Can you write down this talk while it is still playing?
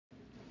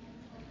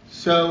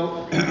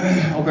So,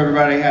 hope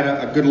everybody had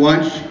a good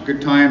lunch, a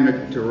good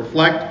time to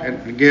reflect.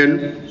 And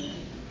again,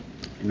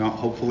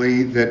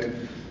 hopefully that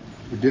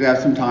we did have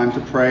some time to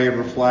pray and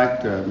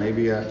reflect,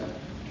 maybe a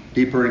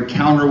deeper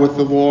encounter with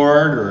the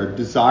Lord, or a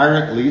desire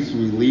at least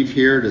when we leave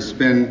here to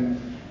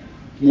spend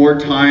more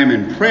time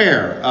in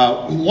prayer.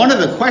 One of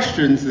the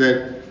questions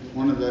that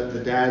one of the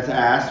dads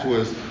asked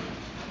was,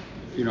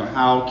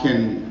 how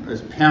can,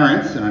 as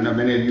parents, and I know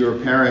many of you are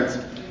parents,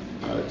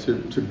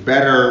 to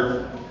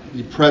better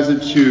be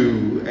present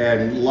to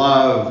and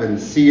love and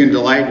see and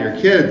delight in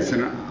your kids.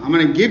 And I'm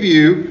going to give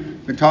you,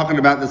 been talking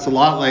about this a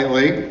lot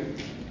lately,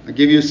 I'll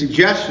give you a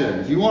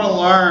suggestion. If you want to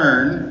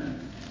learn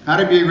how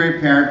to be a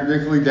great parent,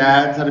 particularly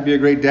dads, how to be a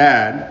great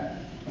dad,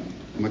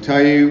 I'm going to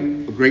tell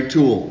you a great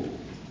tool.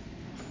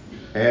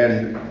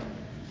 And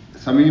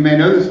some of you may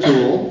know this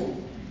tool,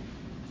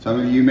 some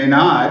of you may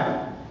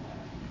not,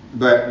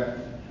 but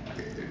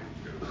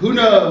who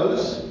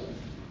knows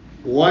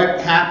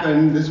what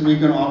happened this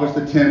week on August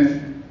the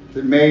 10th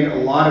that made a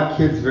lot of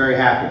kids very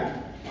happy?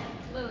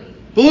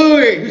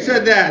 Bluey! Who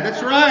said that?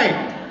 That's right.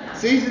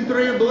 Season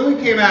 3 of Bluey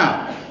came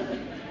out.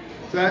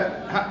 So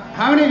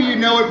how many of you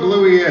know what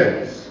Bluey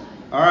is?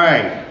 All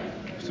right.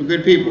 Some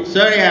good people.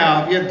 So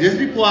anyhow, if you have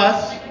Disney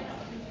Plus,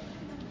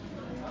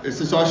 it's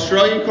this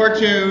Australian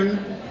cartoon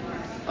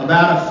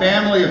about a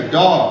family of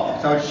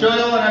dogs. I'll show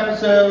you an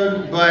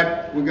episode,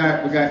 but we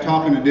got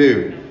talking to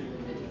do.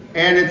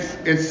 And it's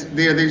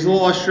these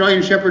little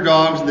Australian shepherd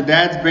dogs. The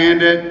dad's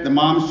Bandit, the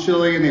mom's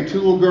Chili, and they have two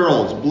little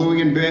girls,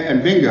 Bluey and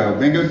Bingo.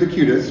 Bingo's the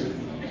cutest.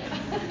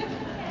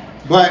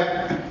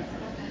 But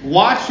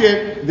watch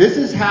it. This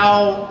is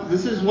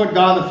what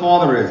God the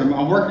Father is.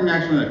 I'm working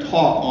actually on a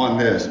talk on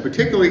this,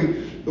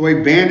 particularly the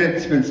way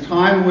Bandit spends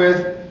time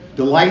with,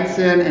 delights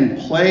in, and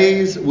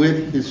plays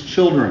with his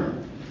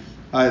children.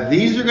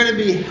 These are going to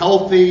be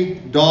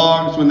healthy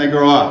dogs when they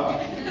grow up.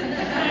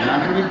 They're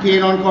not going to be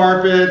peeing on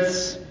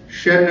carpets,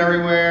 shedding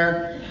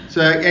everywhere.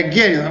 So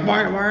again,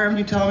 why aren't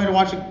you telling me to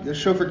watch a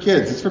show for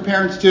kids? It's for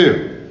parents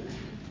too.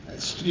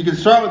 You can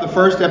start with the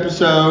first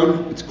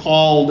episode. It's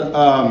called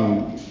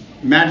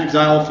Magic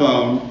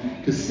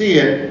Xylophone, to see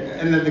it.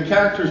 And the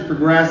characters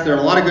progress. There are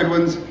a lot of good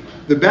ones.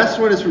 The best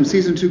one is from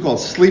season 2 called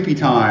Sleepy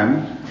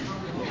Time.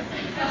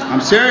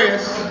 I'm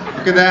serious.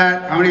 Look at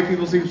that. How many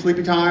people seen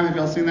Sleepy Time? Have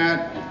y'all seen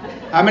that?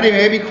 How many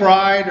maybe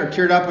cried or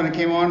teared up when it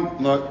came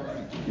on? Look,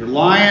 you're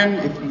lying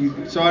if you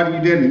saw it and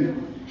you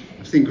didn't.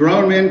 I've seen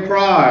grown men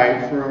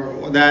cry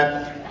for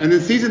that. And then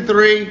season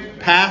 3,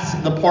 Pass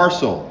the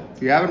Parcel.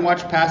 If you haven't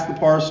watched Pass the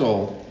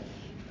Parcel,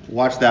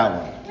 watch that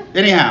one.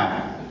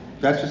 Anyhow,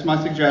 that's just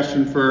my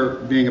suggestion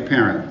for being a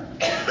parent.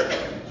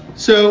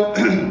 So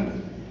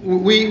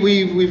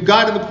we've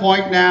got to the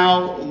point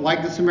now,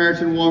 like the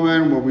Samaritan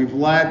woman, where we've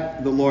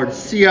let the Lord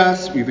see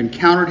us. We've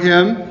encountered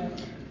him.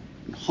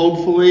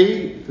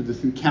 Hopefully, through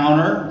this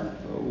encounter,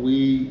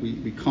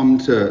 we come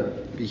to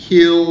be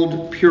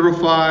healed,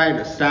 purified,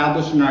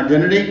 established in our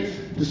identity.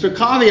 Just a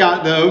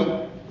caveat,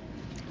 though,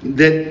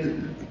 that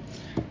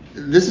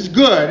this is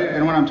good,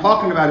 and what I'm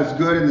talking about is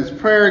good in this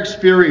prayer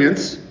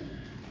experience,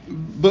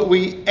 but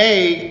we,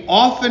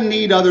 often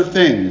need other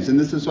things, and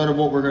this is sort of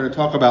what we're going to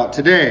talk about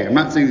today. I'm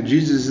not saying that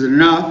Jesus is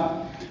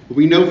enough, but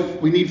we know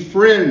we need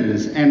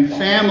friends and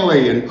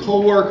family and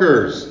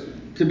co-workers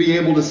to be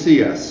able to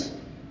see us.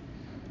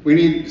 We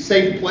need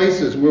safe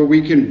places where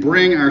we can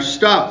bring our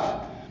stuff.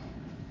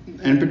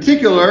 In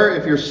particular,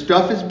 if your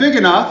stuff is big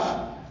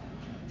enough,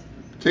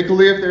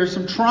 particularly if there's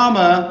some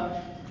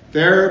trauma,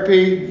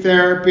 therapy,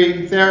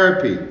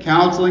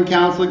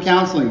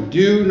 counseling.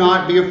 Do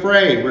not be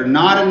afraid. We're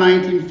not in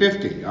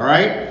 1950, all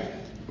right?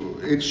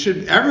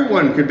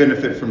 Everyone could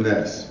benefit from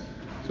this.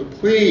 So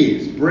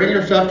please, bring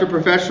your stuff to a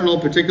professional,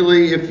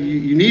 particularly if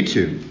you need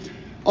to.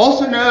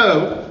 Also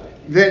know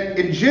that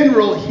in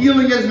general,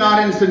 healing is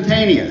not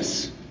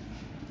instantaneous.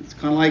 It's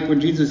kind of like when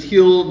Jesus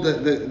healed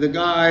the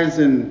guys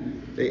and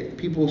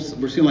people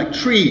were seen like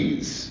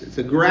trees. It's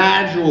a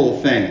gradual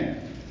thing.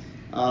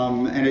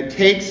 And it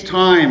takes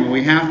time, and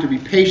we have to be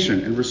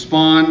patient and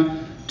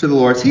respond to the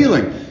Lord's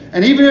healing.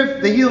 And even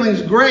if the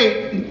healing's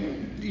great,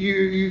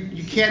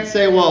 you can't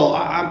say, well,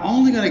 I'm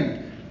only going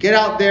to get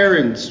out there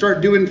and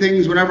start doing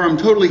things whenever I'm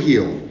totally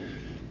healed.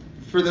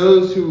 For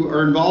those who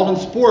are involved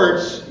in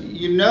sports,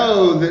 you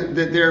know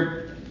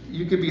that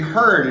you could be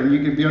hurt and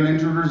you could be on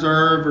injured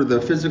reserve or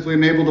the physically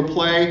unable to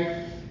play.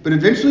 But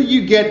eventually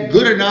you get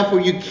good enough where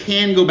you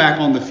can go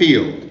back on the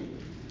field.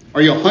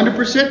 Are you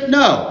 100%?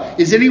 No.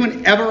 Is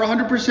anyone ever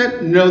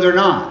 100%? No, they're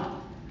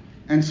not.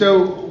 And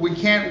so we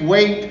can't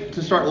wait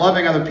to start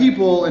loving other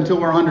people until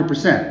we're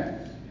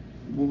 100%.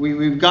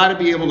 We've got to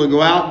be able to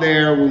go out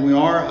there when we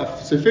are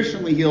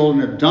sufficiently healed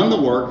and have done the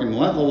work and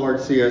let the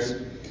Lord see us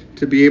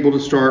to be able to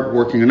start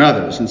working on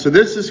others. And so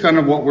this is kind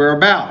of what we're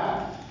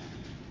about.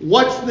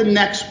 What's the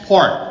next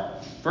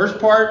part? First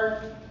part,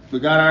 we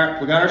got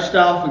our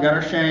stuff, we got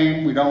our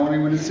shame, we don't want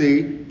anyone to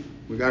see.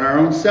 We got our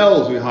own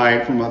selves we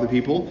hide from other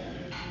people.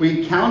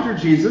 We encounter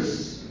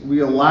Jesus. We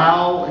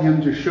allow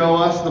him to show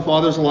us the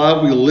Father's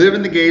love. We live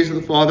in the gaze of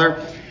the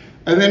Father.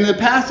 And then the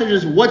passage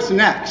is, what's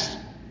next?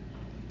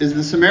 is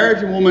the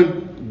Samaritan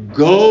woman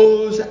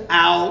goes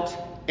out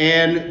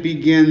and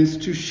begins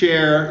to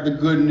share the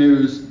good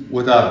news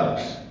with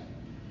others,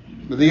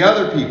 with the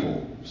other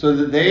people, so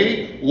that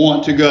they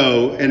want to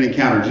go and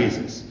encounter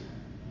Jesus.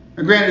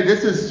 And granted,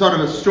 this is sort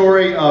of a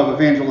story of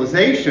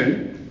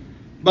evangelization,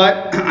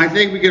 but I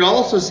think we could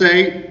also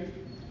say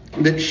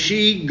that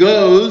she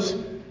goes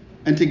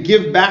and to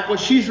give back what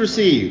she's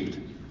received,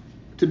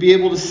 to be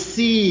able to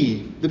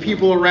see the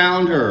people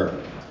around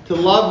her, to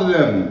love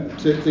them,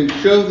 to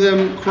show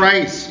them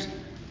Christ,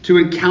 to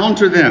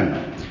encounter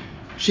them.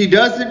 She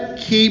doesn't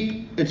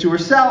keep it to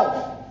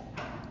herself,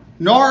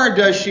 nor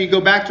does she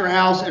go back to her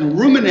house and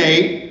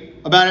ruminate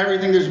about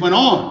everything that's went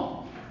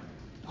on.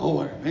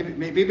 Oh,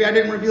 maybe I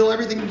didn't reveal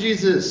everything to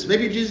Jesus.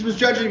 Maybe Jesus was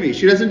judging me.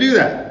 She doesn't do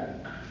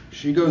that.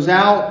 She goes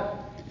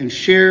out and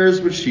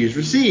shares what she's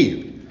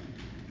received.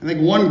 I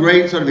think one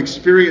great sort of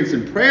experience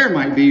in prayer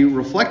might be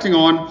reflecting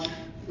on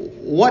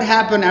what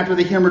happened after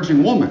the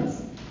hemorrhaging woman.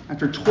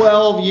 After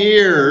 12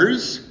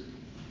 years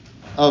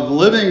of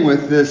living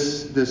with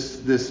this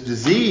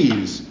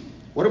disease,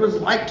 what it was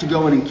like to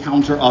go and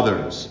encounter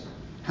others,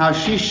 how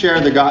she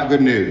shared the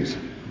good news.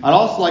 I'd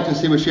also like to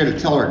see what she had to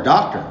tell her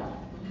doctor.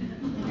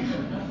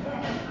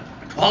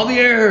 12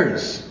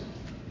 years,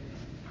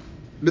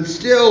 but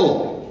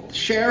still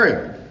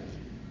sharing.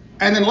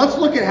 And then let's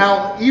look at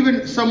how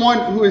even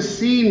someone who has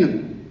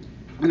seen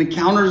and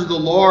encounters the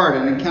Lord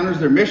and encounters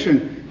their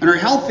mission and are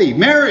healthy,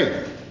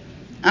 Mary.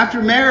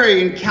 After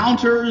Mary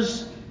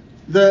encounters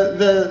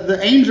the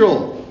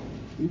angel,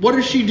 what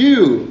does she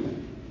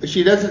do?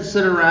 She doesn't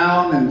sit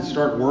around and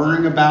start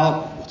worrying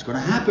about what's going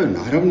to happen.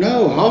 I don't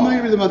know. How am I going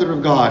to be the mother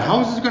of God?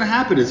 How is this going to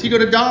happen? Is he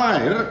going to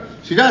die?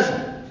 She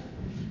doesn't.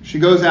 She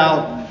goes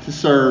out to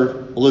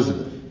serve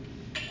Elizabeth.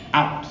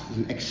 Out. It's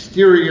an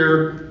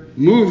exterior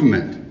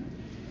movement.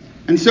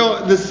 And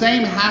so the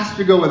same has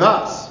to go with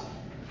us.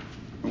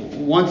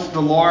 Once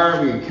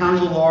we encounter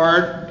the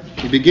Lord,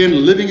 we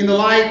begin living in the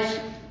light,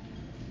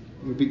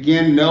 we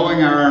begin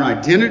knowing our own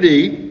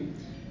identity,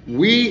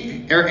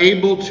 we are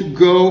able to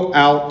go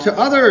out to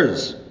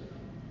others.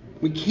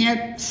 We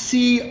can't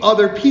see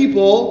other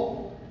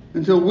people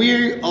until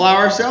we allow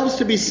ourselves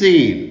to be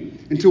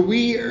seen, until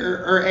we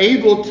are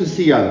able to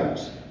see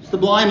others. It's the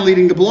blind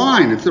leading the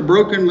blind. It's the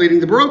broken leading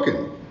the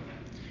broken.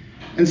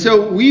 And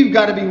so we've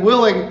got to be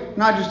willing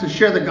not just to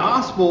share the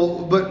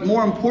gospel, but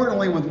more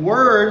importantly with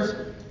words,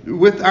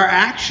 with our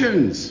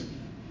actions,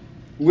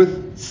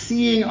 with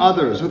seeing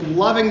others, with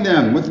loving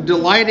them, with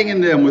delighting in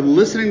them, with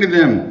listening to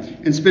them,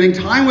 and spending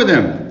time with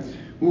them.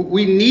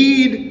 We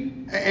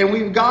need, and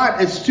we've got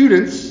as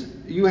students,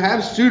 you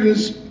have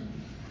students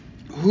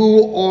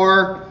who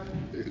are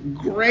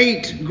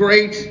great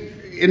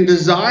in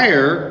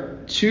desire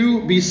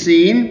to be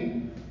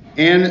seen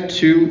and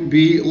to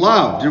be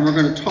loved. And we're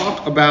going to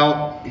talk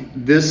about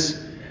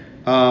this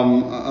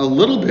a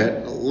little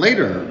bit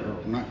later,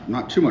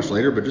 not too much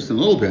later, but just in a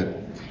little bit.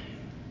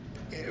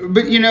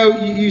 But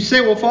you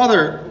say, well,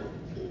 Father,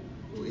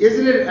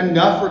 isn't it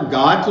enough for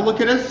God to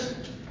look at us?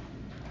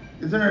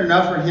 Isn't it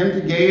enough for him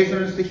to gaze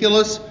on us, to heal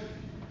us?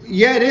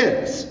 Yeah, it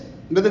is.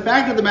 But the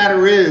fact of the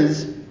matter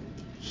is,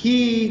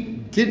 he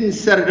didn't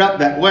set it up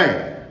that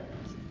way.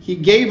 He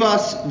gave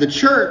us the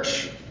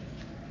church.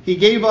 He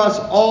gave us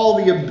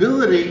all the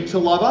ability to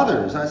love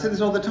others. I say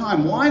this all the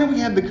time. Why do we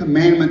have the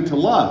commandment to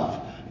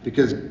love?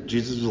 Because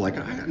Jesus was like,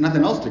 I got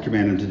nothing else to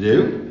command him to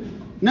do.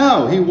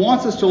 No, he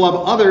wants us to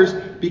love others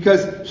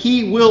because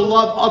he will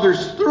love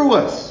others through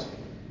us.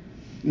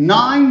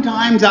 9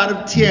 times out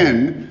of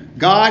 10,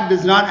 God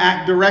does not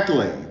act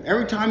directly.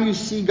 Every time you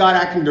see God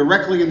acting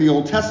directly in the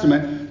Old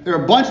Testament, there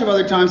are a bunch of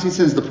other times he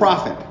sends the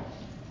prophet.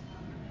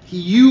 He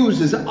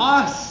uses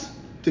us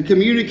to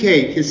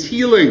communicate his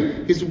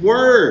healing, his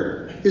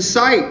word, his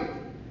sight.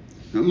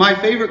 My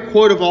favorite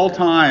quote of all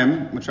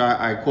time, which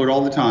I quote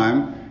all the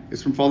time,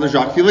 is from Father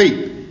Jacques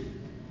Philippe.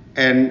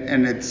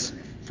 And it's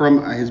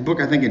from his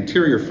book, I think,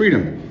 Interior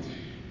Freedom.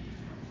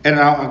 And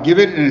I'll give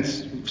it, and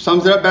it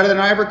sums it up better than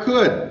I ever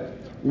could.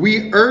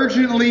 We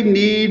urgently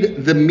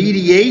need the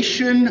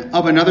mediation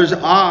of another's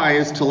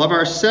eyes to love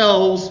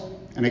ourselves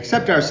and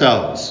accept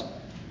ourselves.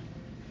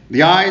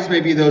 The eyes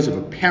may be those of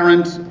a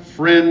parent, a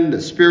friend,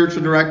 a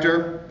spiritual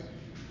director,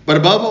 but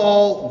above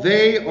all,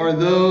 they are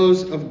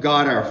those of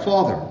God our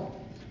Father.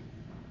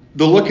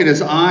 The look in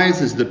his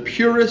eyes is the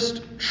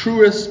purest,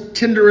 truest,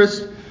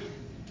 tenderest,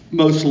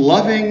 most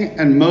loving,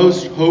 and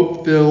most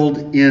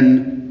hope-filled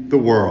in the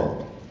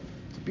world.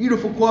 It's a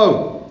beautiful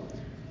quote.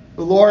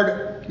 The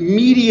Lord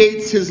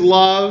mediates his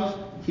love.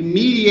 He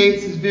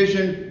mediates his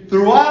vision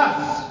through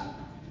us.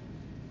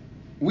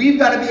 We've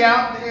got to be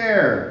out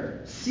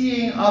there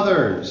seeing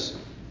others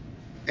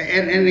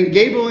and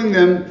enabling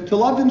them to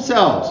love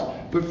themselves.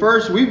 But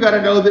first, we've got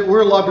to know that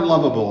we're loved and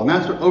lovable. And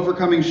that's what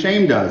overcoming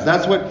shame does.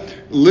 That's what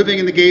living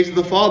in the gaze of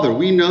the Father.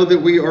 We know that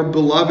we are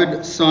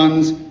beloved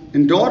sons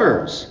and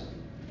daughters.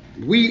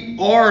 We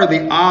are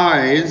the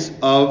eyes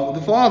of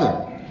the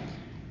Father.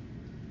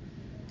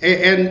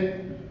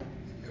 And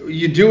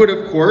you do it,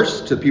 of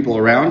course, to people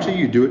around you.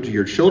 You do it to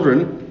your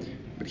children.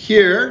 But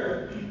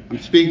here, I'm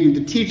speaking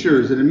to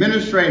teachers and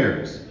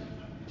administrators.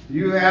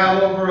 You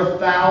have over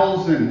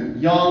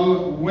 1,000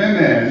 young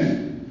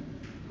women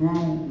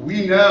who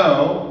we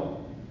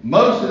know,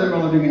 most of them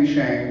are living in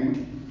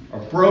shame, are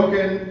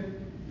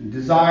broken,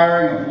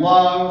 desiring of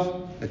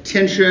love,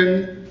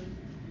 attention,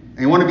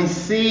 and want to be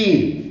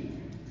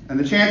seen. And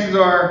the chances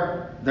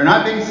are they're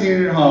not being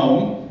seen at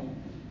home.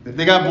 If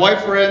they got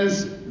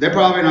boyfriends, they're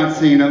probably not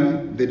seeing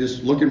them. They're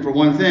just looking for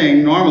one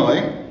thing normally.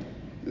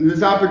 And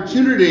this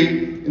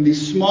opportunity in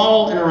these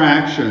small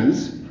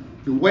interactions,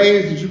 in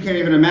ways that you can't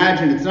even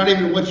imagine, it's not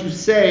even what you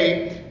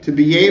say, to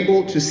be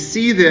able to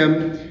see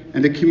them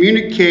and to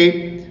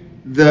communicate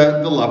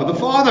the love of the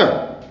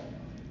Father.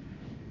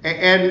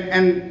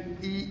 And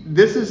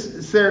this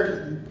is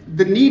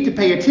the need to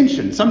pay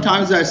attention.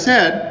 Sometimes I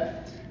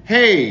said,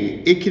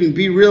 hey, it can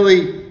be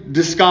really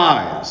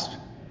disguised.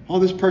 Oh,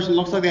 this person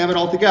looks like they have it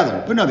all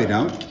together. But no, they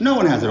don't. No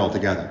one has it all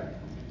together.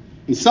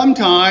 And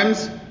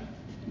sometimes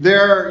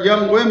there are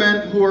young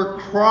women who are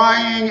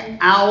crying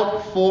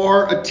out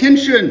for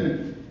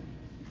attention.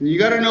 You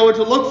got to know what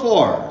to look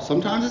for.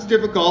 Sometimes it's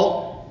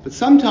difficult, but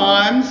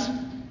sometimes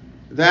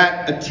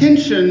that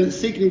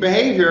attention-seeking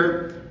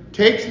behavior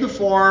takes the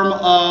form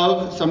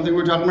of something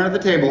we're talking about at the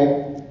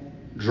table,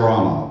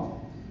 drama.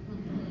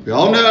 We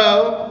all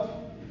know,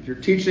 if you're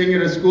teaching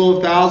at a school of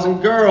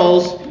 1,000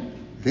 girls,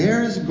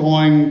 there's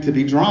going to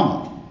be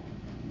drama.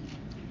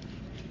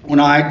 When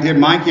I did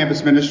my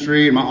campus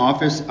ministry in my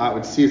office, I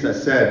would see, as I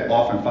said,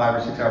 often 5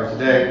 or 6 hours a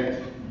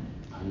day,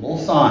 a little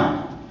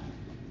sign.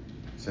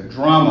 It said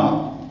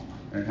drama,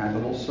 and it had a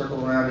little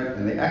circle around it,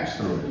 and the X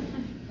through it.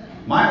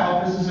 My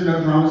office is a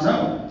no drama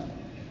zone.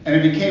 And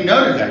it became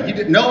known as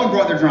that. No one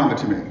brought their drama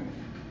to me,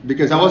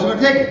 because I wasn't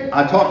going to take it.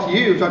 I talked to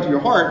you, talked to your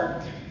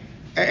heart.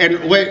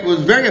 And what was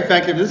very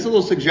effective, this is a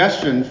little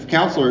suggestion for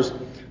counselors.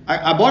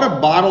 I bought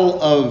a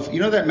bottle of, you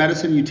know that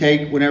medicine you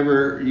take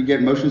whenever you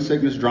get motion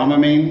sickness,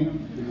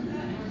 Dramamine?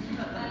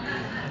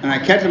 And I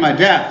kept it at my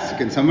desk,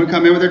 and someone would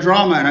come in with their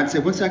drama, and I'd say,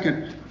 1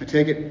 second, I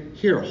take it,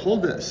 here,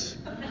 hold this.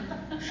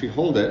 She'd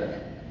hold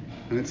it,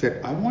 and I'd say,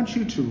 I want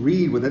you to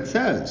read what it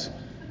says.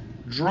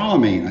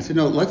 Dramamine. I said,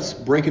 no, let's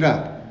break it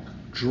up.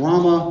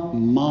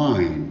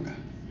 Dramamine.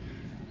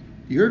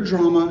 Your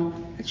drama,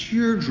 it's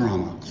your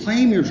drama.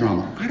 Claim your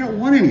drama. I don't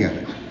want any of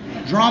it.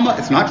 Drama,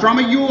 it's not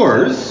drama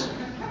yours.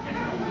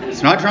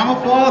 It's not drama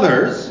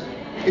father's.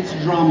 It's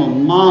drama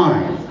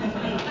mine.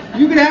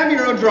 You can have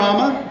your own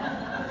drama,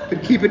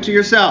 but keep it to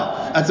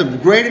yourself. That's a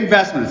great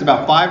investment. It's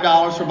about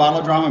 $5 for a bottle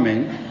of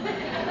Dramamine.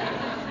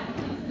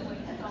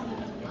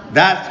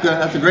 That's good.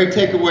 That's a great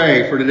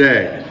takeaway for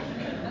today.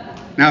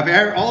 Now,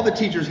 if all the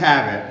teachers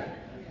have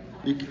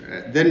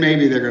it, then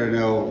maybe they're going to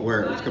know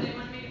where it's coming.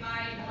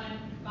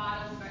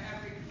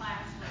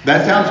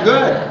 That sounds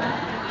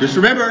good. Just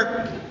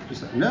remember,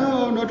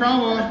 no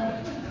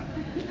drama.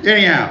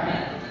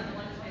 Anyhow,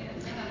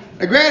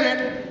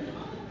 granted,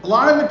 a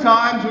lot of the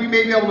times we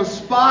may be able to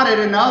spot it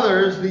in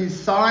others, these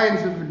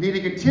signs of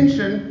needing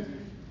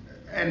attention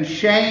and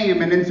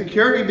shame and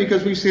insecurity,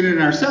 because we've seen it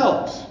in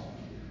ourselves.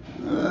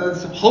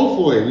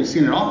 Hopefully we've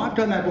seen it. Oh, I've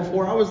done that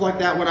before. I was like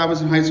that when I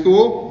was in high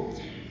school.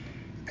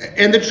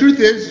 And the truth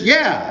is,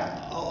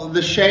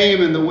 the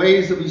shame and the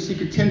ways that we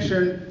seek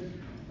attention,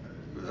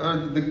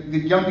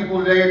 the young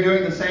people today are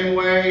doing the same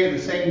way, the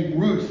same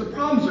roots. The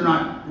problems are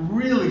not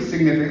really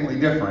significantly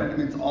different. I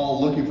mean, it's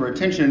all looking for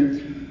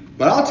attention.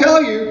 But I'll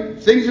tell you,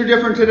 things are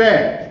different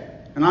today.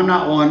 And I'm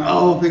not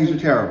one, things are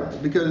terrible.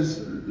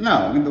 Because,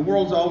 no, the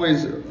world's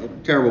always a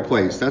terrible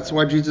place. That's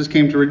why Jesus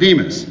came to redeem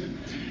us.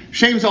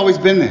 Shame's always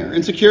been there.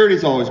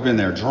 Insecurity's always been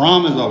there.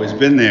 Drama's always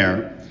been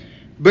there.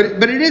 But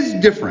it is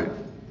different.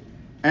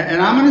 And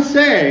I'm going to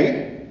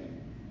say,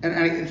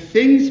 and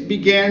things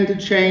began to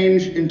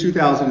change in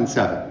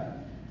 2007.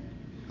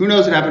 Who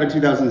knows what happened in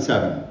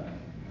 2007?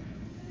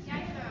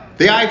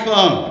 The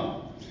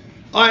iPhone.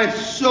 Oh, it's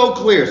so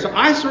clear. So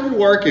I started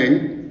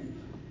working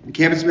in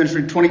campus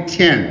ministry in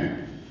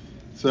 2010.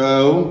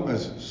 So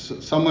as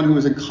someone who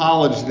was in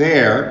college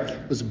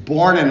there, was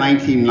born in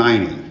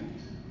 1990.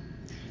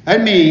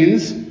 That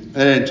means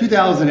that in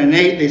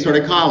 2008, they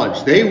started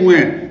college. They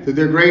went to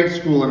their grade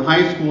school and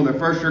high school and their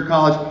first year of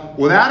college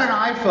without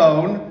an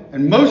iPhone,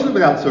 and mostly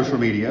without social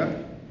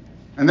media.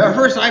 And their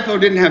first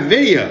iPhone didn't have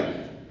video.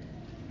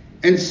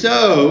 And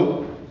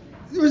so,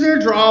 was there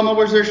drama?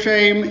 Was there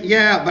shame?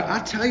 Yeah, but I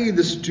tell you,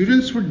 the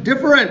students were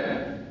different.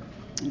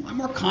 A lot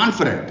more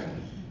confident.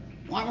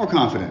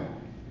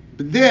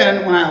 But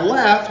then, when I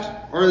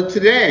left, or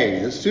today,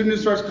 the student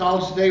who starts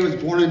college today was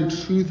born in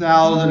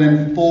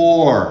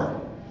 2004.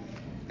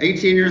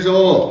 18 years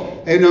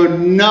old. They know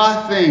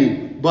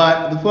nothing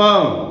but the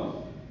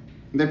phone.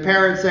 And their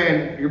parents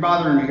saying, you're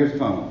bothering me, here's the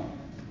phone.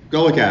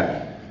 Go look at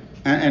it.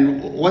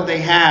 And what they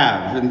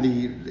have, and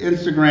the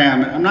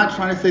Instagram. I'm not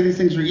trying to say these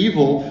things are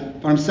evil,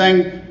 but I'm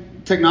saying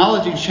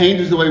technology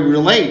changes the way we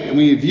relate and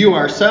we view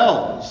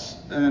ourselves.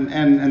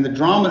 And the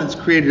drama that's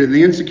created and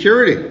the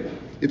insecurity.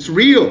 It's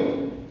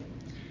real.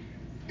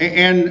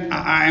 And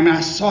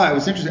I saw it. It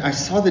was interesting. I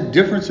saw the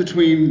difference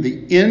between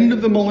the end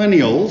of the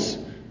millennials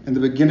and the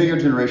beginning of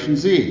Generation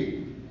Z.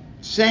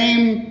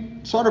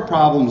 Same sort of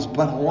problems,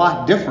 but a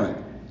lot different.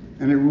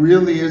 And it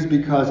really is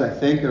because I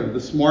think of the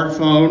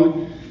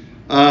smartphone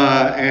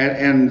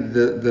and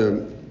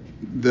the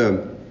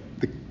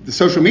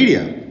social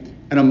media,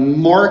 and a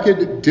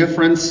marked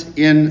difference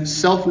in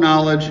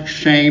self-knowledge,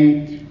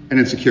 shame, and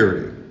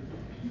insecurity.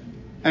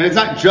 And it's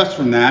not just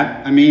from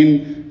that. I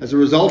mean, as a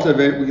result of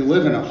it, we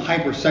live in a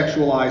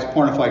hypersexualized,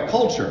 pornified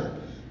culture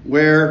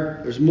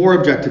where there's more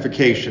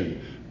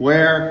objectification,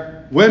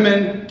 where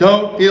women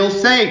don't feel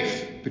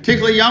safe,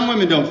 particularly young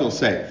women don't feel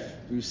safe.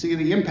 You see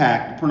the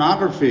impact of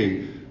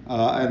pornography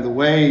and the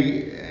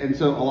way, and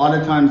so a lot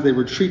of times they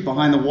retreat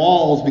behind the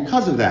walls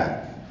because of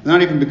that.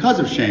 Not even because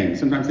of shame.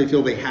 Sometimes they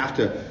feel they have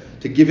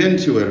to give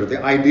into it, or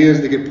the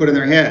ideas that get put in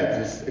their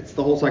heads. It's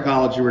the whole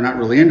psychology. We're not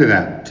really into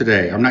that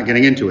today. I'm not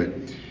getting into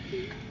it.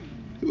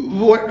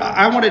 What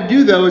I want to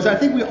do, though, is I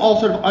think we all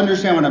sort of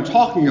understand what I'm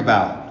talking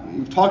about.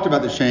 We've talked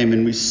about the shame,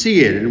 and we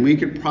see it, and we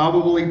could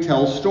probably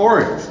tell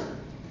stories.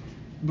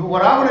 But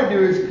what I want to do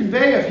is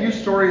convey a few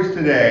stories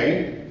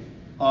today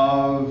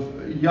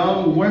of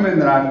young women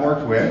that I've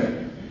worked with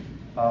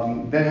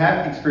that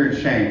have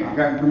experienced shame. I've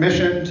gotten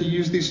permission to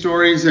use these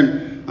stories,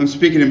 and I'm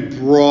speaking in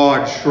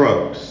broad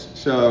strokes.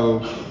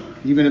 So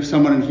even if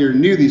someone in here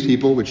knew these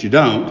people, which you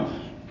don't,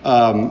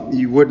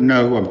 you wouldn't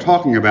know who I'm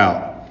talking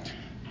about.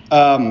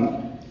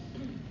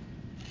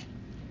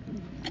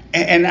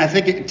 And I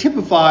think it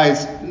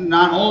typifies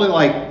not only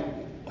like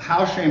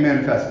how shame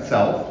manifests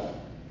itself,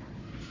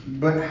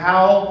 but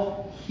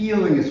how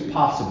healing is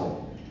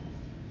possible.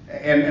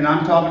 And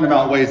I'm talking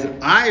about ways that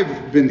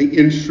I've been the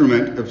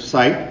instrument of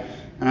sight,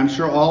 and I'm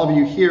sure all of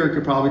you here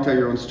could probably tell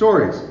your own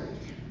stories.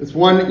 There's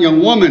one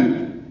young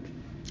woman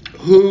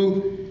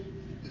who,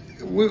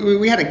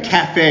 we had a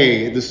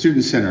cafe at the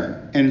student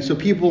center, and so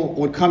people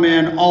would come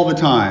in all the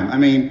time. I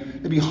mean,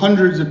 there'd be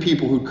hundreds of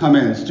people who'd come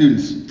in,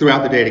 students,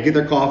 throughout the day to get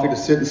their coffee, to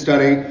sit and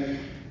study.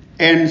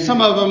 And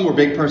some of them were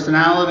big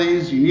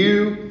personalities, you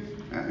knew,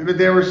 but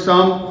there were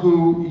some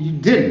who you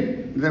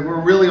didn't, that were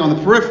really on the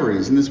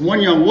peripheries. And this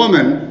one young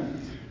woman,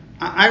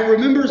 I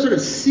remember sort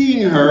of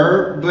seeing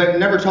her, but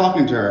never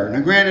talking to her.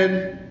 Now,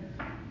 granted,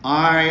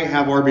 I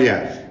have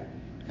RBF.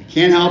 I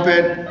can't help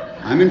it.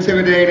 I'm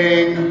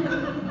intimidating.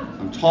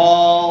 I'm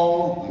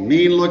tall. I'm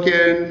mean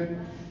looking.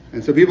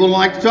 And so people don't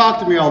like to talk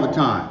to me all the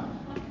time.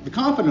 The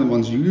confident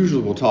ones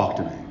usually will talk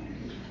to me.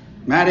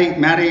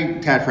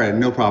 Maddie Tadfred had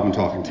no problem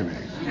talking to me.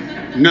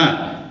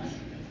 None.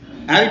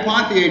 Abby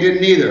Pontier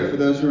didn't either, for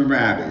those who remember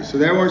Abby. So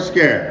they weren't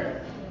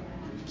scared.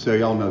 So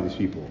y'all know these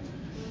people.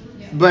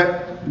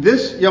 But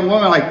this young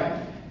woman,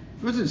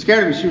 wasn't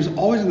scared of me. She was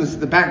always in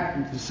the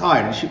back, the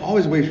side, and she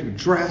always wears her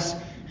dress,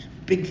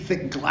 big,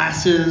 thick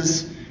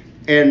glasses.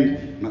 And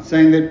I'm not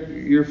saying that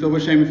you're filled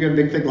with shame if you have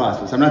big, thick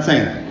glasses. I'm not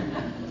saying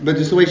that. But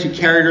just the way she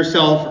carried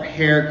herself, her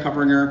hair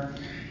covering her.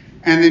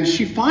 And then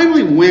she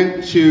finally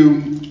went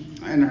to,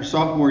 in her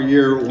sophomore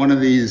year, one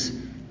of these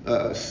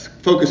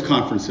focus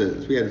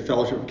conferences. We had a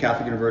fellowship of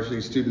Catholic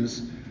University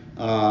students,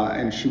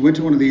 and she went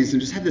to one of these and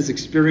just had this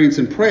experience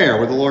in prayer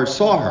where the Lord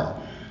saw her.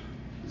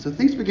 So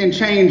things began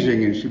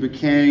changing, and she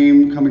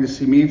became coming to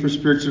see me for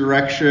spiritual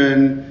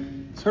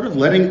direction,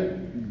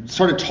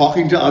 started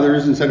talking to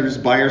others instead of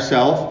just by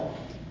herself.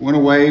 Went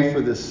away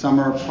for the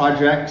summer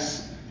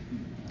projects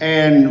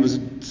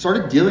and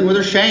started dealing with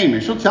her shame.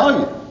 And she'll tell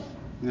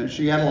you,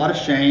 she had a lot of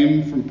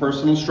shame from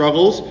personal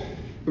struggles.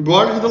 We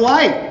brought her to the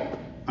light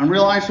and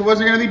realized she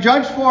wasn't going to be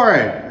judged for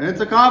it. And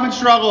it's a common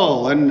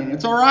struggle, and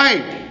it's all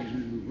right.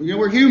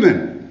 We're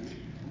human.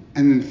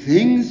 And then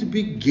things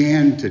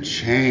began to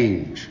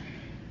change.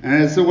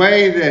 And it's the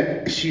way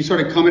that she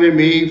started coming to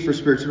me for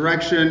spiritual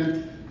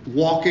direction,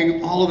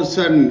 walking. All of a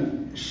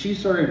sudden, she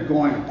started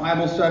going to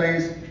Bible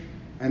studies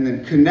and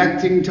then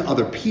connecting to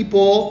other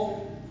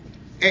people.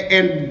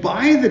 And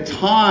by the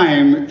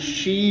time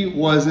she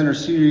was in her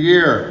senior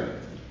year,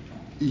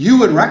 you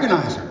would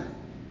recognize her.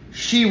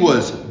 She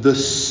was the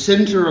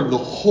center of the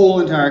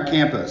whole entire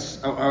campus,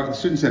 the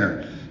student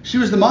center. She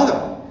was the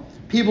mother.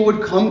 People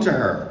would come to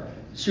her.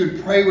 She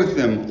would pray with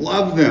them,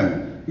 love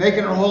them, make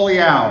it her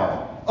holy hour.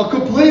 A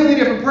completely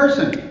different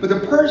person, but the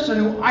person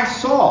who I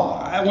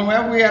saw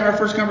whenever we had our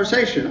first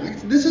conversation. I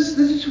said, this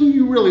is who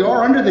you really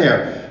are under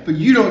there, but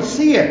you don't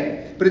see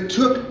it. But it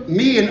took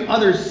me and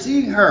others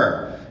seeing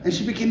her, and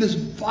she became this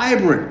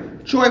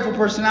vibrant, joyful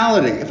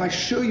personality. If I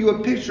show you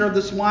a picture of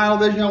the smile of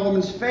this young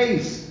woman's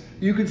face,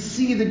 you could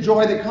see the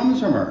joy that comes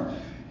from her.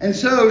 And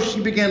so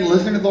she began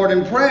listening to the Lord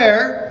in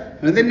prayer,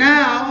 and then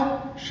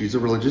now she's a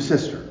religious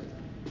sister.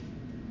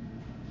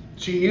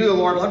 She knew the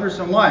Lord loved her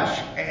so much,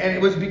 and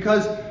it was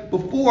because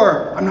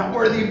before, I'm not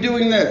worthy of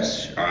doing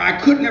this, or I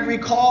couldn't have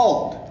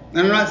recalled. And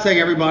I'm not saying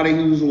everybody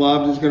who's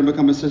loved is going to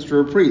become a sister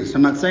or a priest.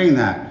 I'm not saying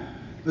that.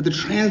 But the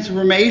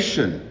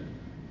transformation,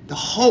 the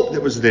hope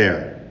that was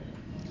there.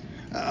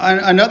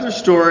 Another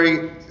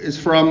story is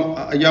from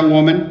a young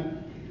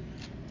woman.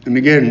 And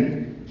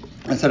again,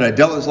 I said I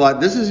dealt with this a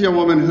lot. This is a young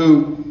woman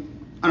who,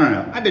 I don't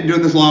know, I've been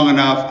doing this long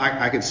enough.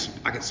 I could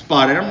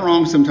spot it. I'm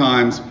wrong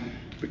sometimes.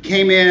 But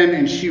came in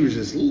and she was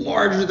this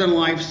larger than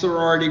life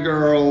sorority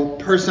girl,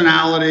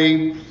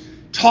 personality.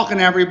 talking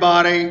to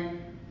everybody,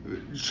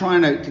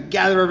 trying to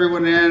gather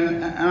everyone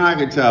in, and I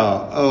could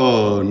tell,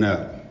 oh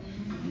no,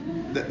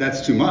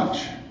 that's too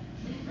much.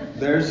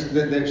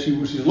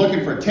 She's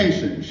looking for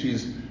attention.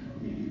 She's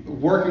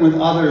working with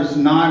others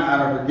not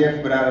out of her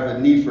gift, but out of a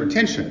need for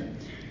attention.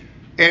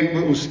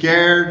 And was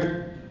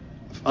scared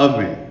of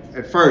me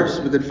at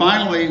first, but then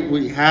finally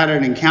we had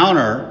an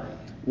encounter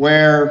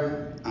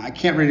where I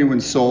can't read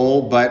anyone's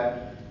soul,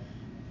 but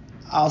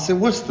I'll say,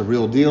 what's the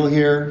real deal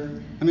here?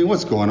 I mean,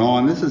 what's going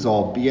on? This is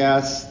all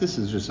BS. This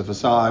is just a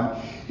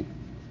facade.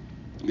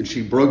 And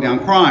she broke down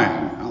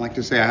crying. I like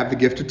to say I have the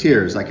gift of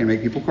tears. I can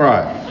make people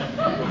cry.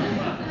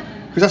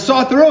 Because I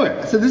saw through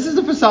it. I said, this is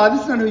a facade.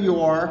 This is not who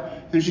you are.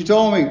 And she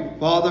told me,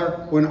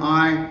 Father, when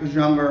I was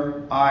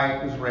younger,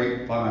 I was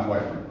raped by my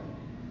boyfriend.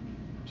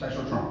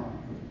 Sexual trauma.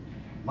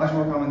 Much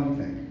more common than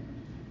you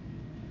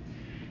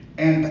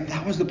think. But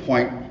that was the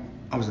point.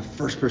 I was the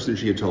first person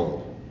she had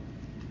told.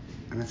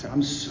 And I said,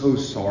 I'm so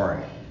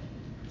sorry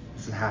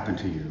this has happened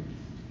to you.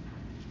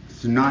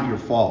 It's not your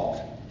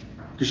fault.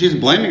 Because she's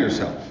blaming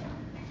herself.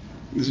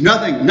 There's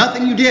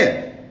nothing you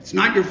did. It's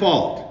not your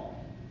fault.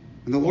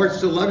 And the Lord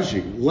still loves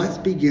you. Let's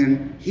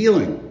begin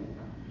healing.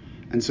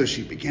 And so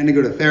she began to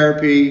go to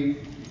therapy,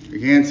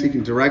 began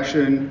seeking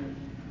direction.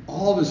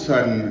 All of a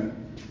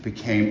sudden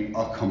became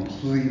a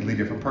completely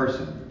different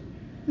person.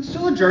 It's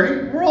still a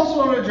journey. We're also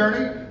on a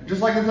journey.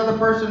 Just like this other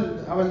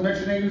person I was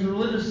mentioning who's a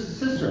religious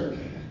sister.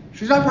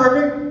 She's not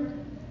perfect,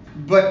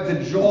 but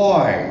the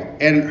joy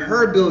and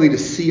her ability to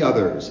see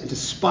others and to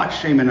spot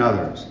shame in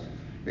others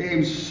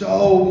became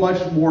so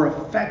much more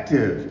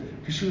effective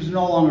because she was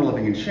no longer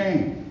living in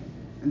shame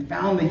and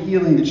found the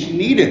healing that she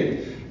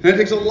needed. And it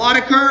takes a lot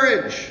of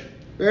courage.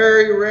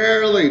 Very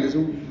rarely does a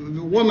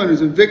woman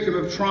who's a victim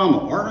of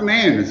trauma, or a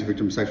man who's a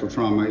victim of sexual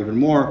trauma, even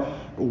more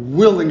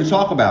willing to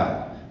talk about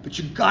it. But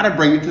you've got to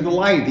bring it to the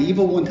light. The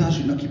evil one tells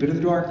you, no, keep it in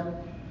the dark.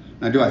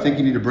 Now, do I think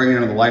you need to bring it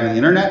into the light on the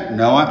internet?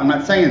 No, I'm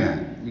not saying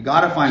that. You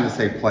got to find a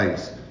safe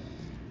place.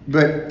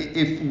 But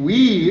if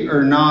we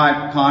are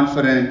not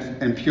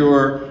confident and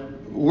pure,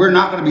 we're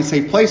not going to be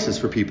safe places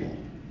for people.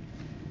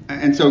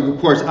 And so, of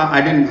course,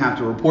 I didn't have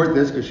to report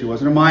this because she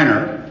wasn't a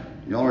minor.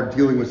 Y'all are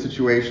dealing with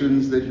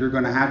situations that you're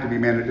going to have to be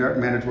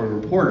mandatory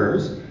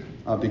reporters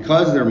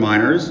because they're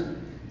minors,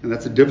 and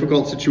that's a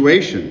difficult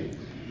situation.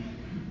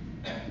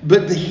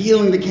 But the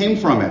healing that came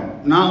from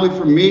it, not only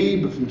from me,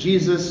 but from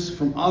Jesus,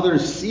 from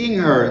others, seeing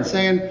her and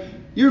saying,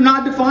 you're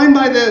not defined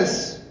by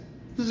this.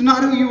 This is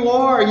not who you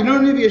are. You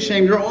don't need to be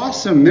ashamed. You're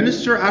awesome.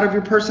 Minister out of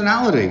your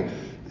personality.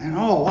 And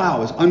oh, wow, it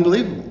was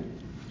unbelievable.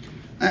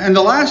 And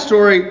the last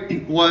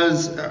story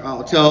was,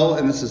 I'll tell,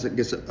 and this is, I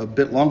guess, a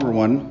bit longer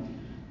one,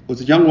 was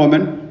a young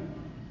woman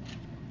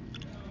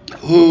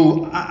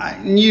who I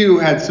knew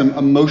had some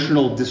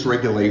emotional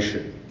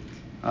dysregulation.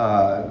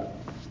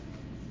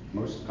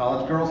 Most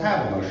college girls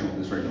have emotional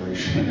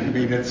dysregulation. I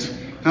mean, it's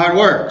how it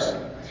works.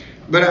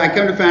 But I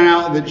come to find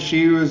out that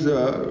she was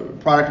a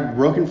product of a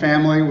broken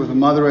family with a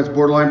mother who has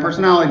borderline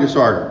personality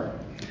disorder.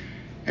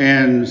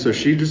 And so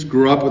she just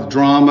grew up with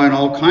drama and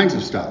all kinds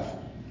of stuff.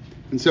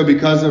 And so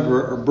because of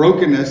her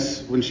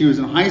brokenness, when she was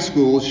in high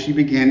school, she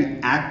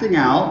began acting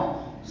out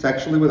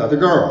sexually with other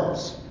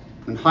girls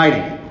and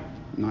hiding it,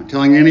 not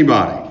telling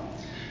anybody.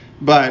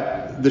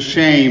 But the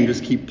shame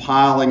just keep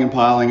piling and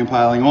piling and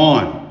piling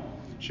on.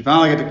 She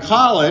finally got to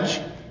college,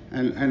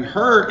 and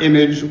her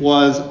image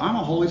was, I'm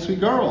a holy,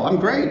 sweet girl. I'm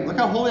great. Look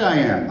how holy I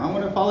am. I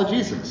want to follow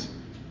Jesus.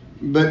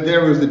 But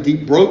there was a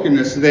deep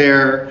brokenness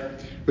there,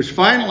 which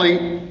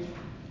finally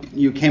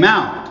came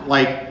out.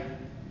 Like,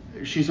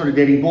 she started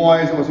dating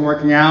boys, it wasn't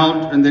working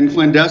out, and then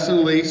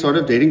clandestinely sort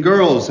of dating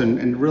girls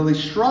and really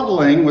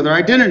struggling with her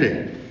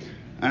identity.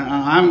 And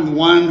I'm the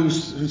one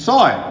who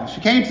saw it.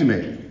 She came to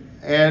me,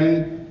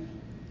 and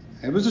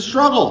it was a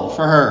struggle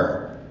for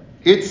her.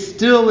 It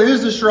still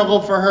is a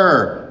struggle for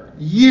her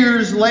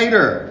years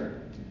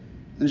later.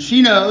 And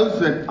she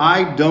knows that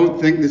I don't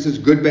think this is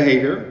good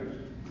behavior.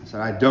 I said,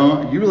 I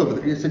don't. You're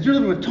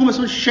living with so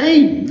much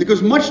shame that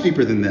goes much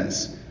deeper than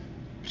this.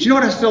 But you know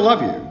what? I still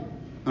love you.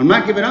 I'm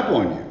not giving up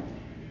on you.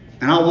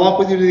 And I'll walk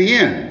with you to the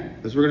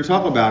end, as we're going to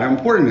talk about how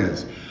important it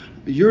is.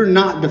 You're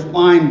not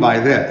defined by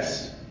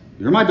this.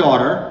 You're my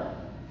daughter.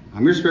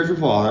 I'm your spiritual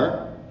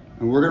father.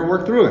 And we're going to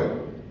work through it.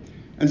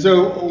 And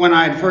so when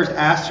I had first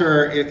asked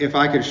her if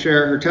I could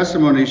share her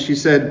testimony, she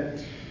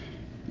said,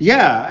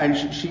 yeah. And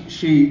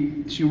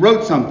she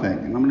wrote something.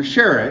 And I'm going to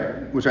share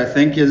it, which I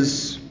think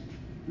is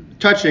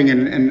touching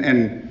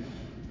and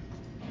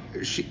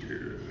she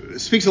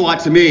speaks a lot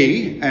to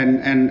me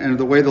and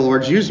the way the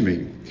Lord's used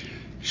me.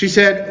 She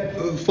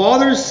said,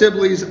 Father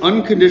Sibley's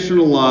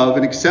unconditional love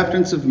and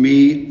acceptance of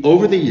me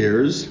over the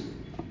years,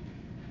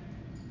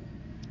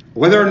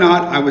 whether or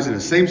not I was in a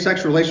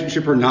same-sex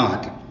relationship or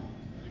not,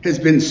 has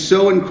been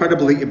so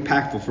incredibly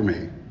impactful for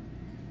me.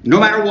 No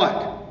matter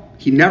what,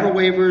 he never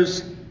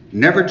wavers,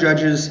 never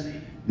judges,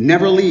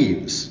 never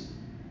leaves,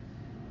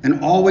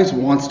 and always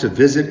wants to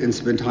visit and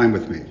spend time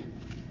with me.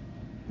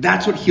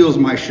 That's what heals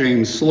my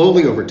shame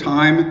slowly over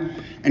time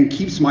and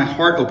keeps my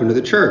heart open to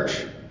the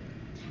church.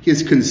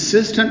 His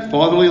consistent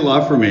fatherly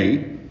love for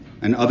me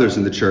and others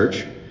in the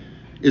church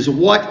is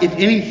what, if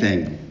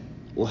anything,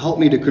 will help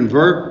me to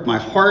convert my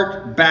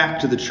heart back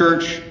to the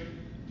church,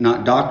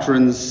 not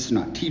doctrines,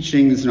 not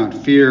teachings, not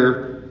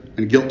fear,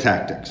 and guilt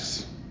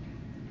tactics.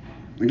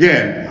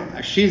 Again,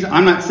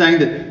 I'm not saying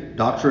that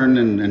doctrine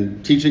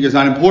and teaching is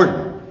not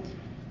important,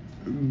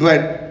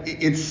 but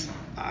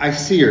I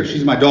see her.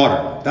 She's my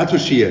daughter. That's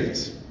what she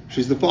is.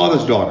 She's the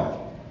Father's daughter.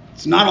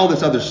 It's not all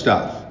this other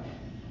stuff.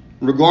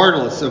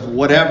 Regardless of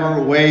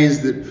whatever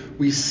ways that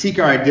we seek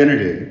our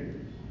identity,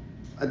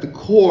 at the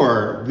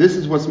core, this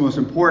is what's most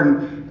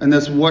important, and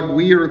that's what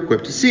we are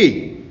equipped to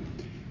see.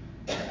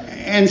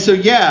 And so,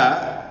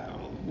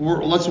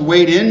 let's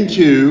wade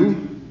into,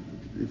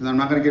 because I'm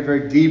not going to get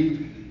very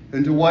deep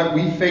into what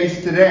we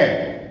face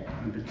today,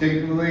 and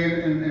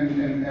particularly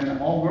in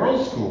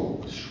all-girls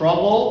school.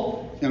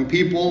 Struggle, young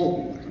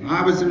people. When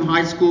I was in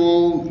high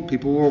school,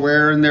 people were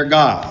wearing their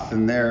goth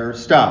and their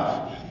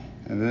stuff.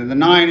 And in the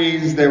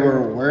 90s, they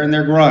were wearing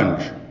their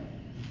grunge.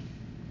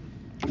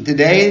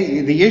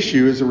 Today, the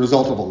issue is a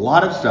result of a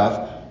lot of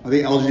stuff are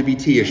the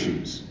LGBT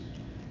issues.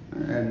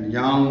 And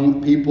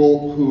young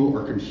people who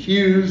are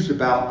confused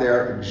about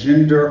their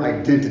gender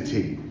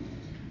identity.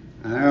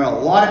 And there's a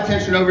lot of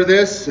tension over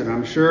this, and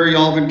I'm sure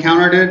y'all have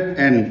encountered it.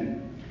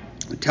 And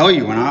I tell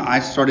you, when I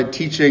started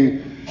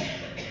teaching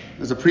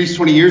as a priest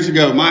 20 years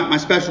ago, my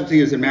specialty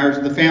is in marriage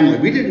and the family.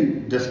 We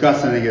didn't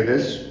discuss any of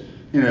this.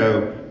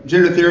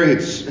 Gender theory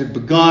had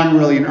begun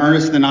really in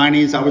earnest in the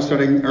 90s. I was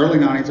studying early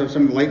 90s. I was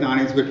studying the late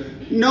 90s,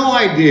 but no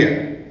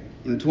idea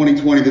in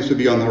 2020 this would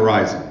be on the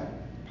horizon.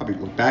 Probably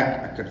look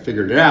back, I could have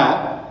figured it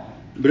out,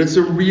 but it's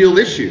a real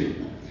issue.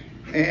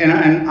 And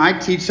I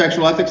teach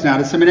sexual ethics now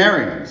to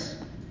seminarians.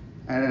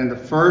 And the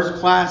first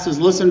class is,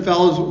 listen,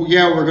 fellows,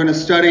 we're going to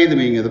study the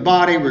meaning of the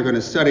body. We're going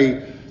to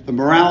study the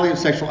morality of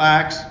sexual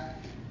acts.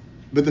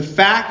 But the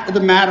fact of the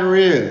matter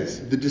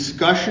is, the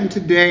discussion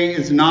today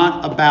is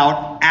not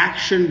about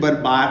action, but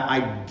about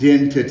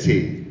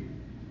identity.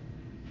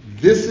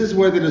 This is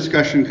where the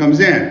discussion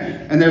comes in.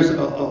 And there's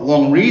a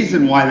long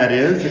reason why that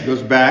is. It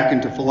goes back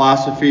into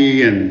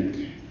philosophy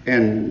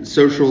and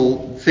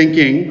social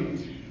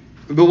thinking.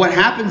 But what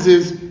happens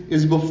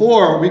is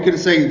before we could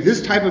say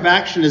this type of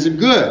action isn't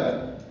good.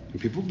 And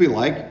people would be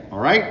like, all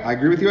right, I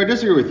agree with you, I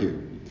disagree with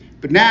you.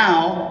 But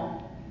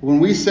now, when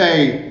we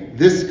say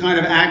this kind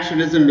of action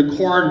isn't in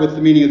accord with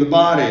the meaning of the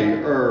body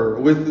or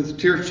with the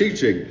church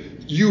teaching,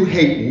 you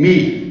hate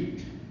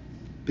me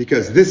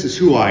because this is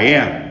who I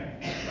am.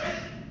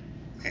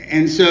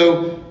 And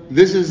so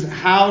this is,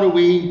 how do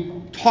we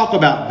talk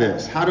about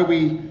this? How do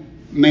we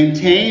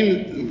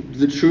maintain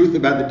the truth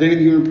about the dignity of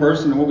the human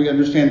person and what we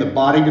understand the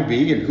body to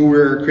be and who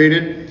we're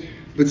created,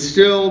 but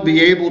still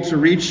be able to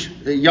reach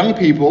young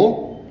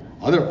people,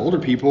 other older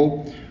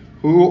people,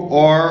 who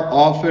are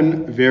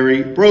often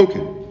very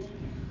broken.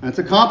 And it's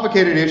a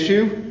complicated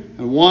issue,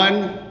 and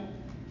one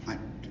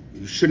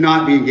you should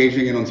not be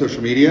engaging in on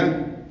social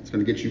media. It's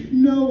going to get you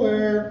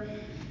nowhere.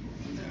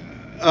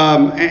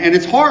 And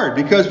it's hard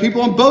because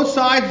people on both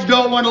sides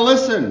don't want to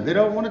listen. They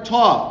don't want to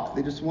talk.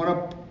 They just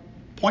want to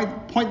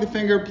point the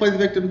finger, play the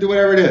victim, do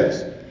whatever it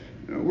is.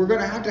 We're going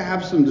to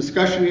have some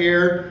discussion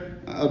here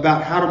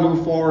about how to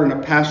move forward on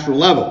a pastoral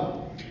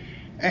level.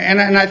 And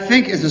I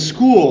think as a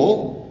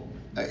school,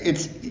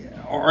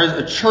 or as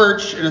a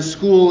church and a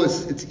school,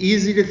 it's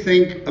easy to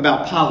think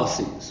about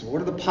policies.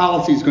 What are the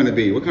policies going to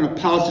be? What kind of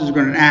policies are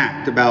going to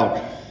enact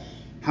about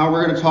how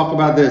we're going to talk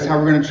about this, how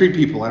we're going to treat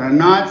people? And I'm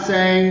not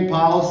saying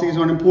policies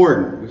aren't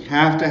important. We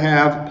have to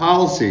have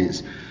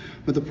policies.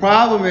 But the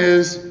problem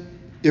is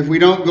if we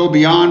don't go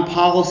beyond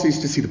policies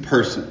to see the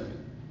person.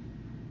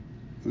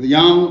 The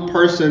young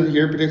person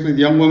here, particularly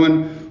the young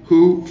woman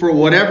who, for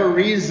whatever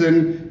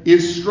reason,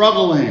 is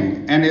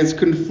struggling and is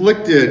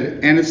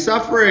conflicted and is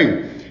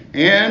suffering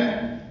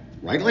and,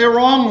 rightly or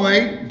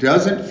wrongly,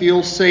 doesn't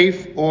feel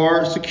safe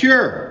or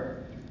secure.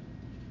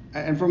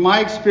 And from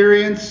my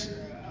experience,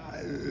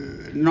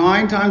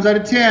 9 times out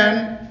of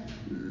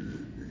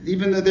 10,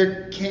 even though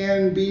there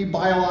can be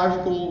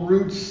biological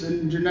roots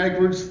and genetic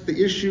roots,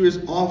 the issue is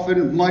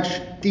often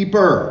much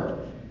deeper.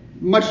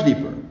 Much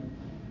deeper.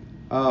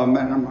 And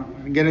I'm not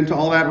going to get into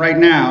all that right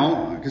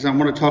now because I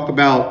want to talk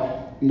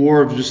about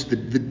more of just the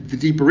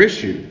deeper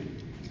issue.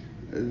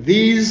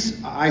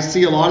 These, I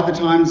see a lot of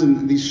the times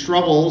in these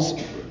struggles,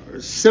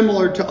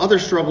 similar to other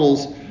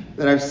struggles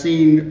that I've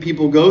seen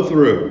people go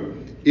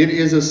through. It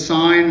is a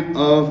sign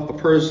of a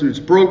person who's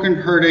broken,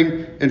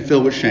 hurting, and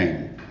filled with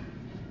shame.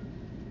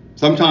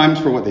 Sometimes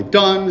for what they've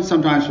done,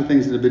 sometimes for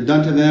things that have been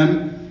done to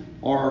them,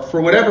 or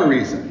for whatever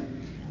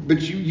reason.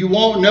 But you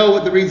won't know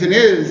what the reason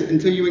is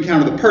until you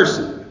encounter the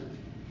person.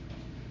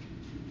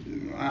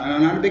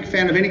 I'm not a big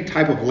fan of any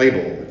type of label.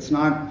 It's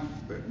not,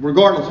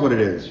 regardless of what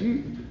it is.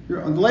 The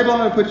label I'm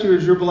going to put you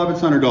is your beloved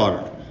son or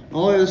daughter.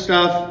 All of this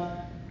stuff,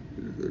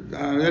 it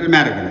doesn't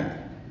matter to me.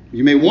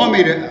 You may want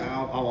me to,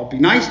 I'll be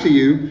nice to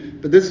you,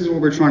 but this is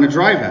what we're trying to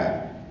drive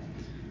at.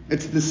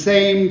 It's the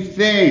same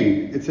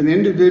thing. It's an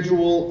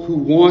individual who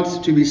wants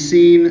to be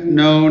seen,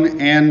 known,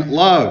 and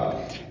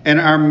loved. And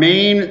our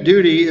main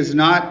duty is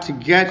not to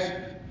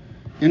get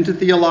into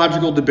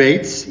theological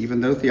debates,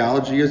 even though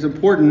theology is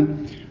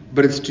important,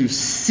 but it's to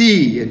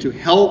see and to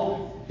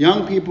help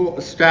young people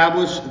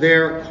establish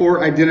their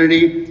core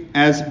identity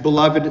as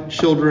beloved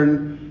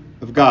children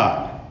of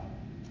God.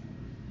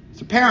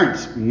 It's a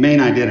parent's main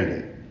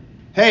identity.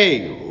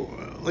 Hey,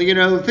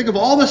 think of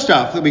all the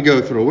stuff that we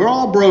go through. We're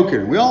all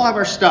broken. We all have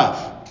our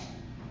stuff,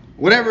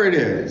 whatever it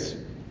is.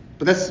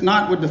 But that's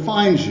not what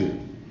defines you.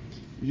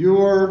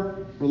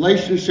 Your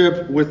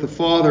relationship with the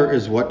Father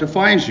is what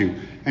defines you.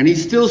 And he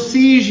still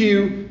sees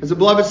you as a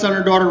beloved son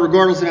or daughter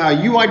regardless of how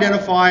you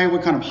identify,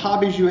 what kind of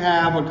hobbies you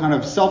have, what kind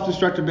of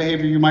self-destructive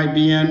behavior you might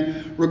be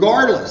in.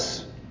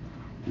 Regardless.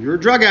 You're a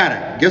drug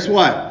addict. Guess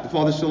what? The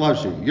Father still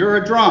loves you. You're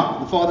a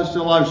drunk. The Father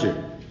still loves you.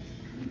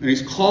 And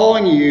he's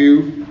calling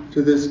you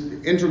to this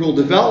integral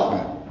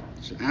development.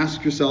 So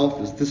ask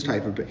yourself, is this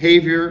type of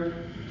behavior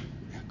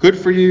good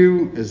for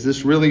you? Is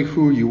this really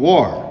who you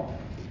are?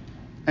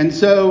 And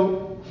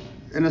so,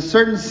 in a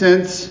certain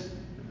sense,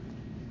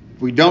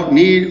 we don't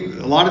need,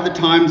 a lot of the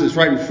times it's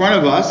right in front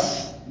of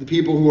us, the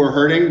people who are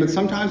hurting, but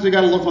sometimes we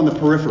got to look on the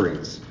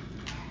peripheries.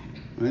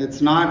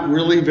 It's not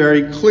really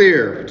very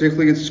clear,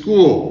 particularly in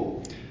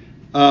school.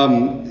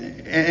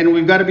 And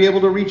we've got to be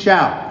able to reach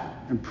out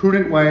in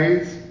prudent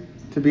ways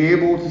to be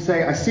able to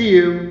say, I see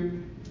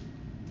you,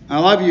 I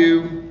love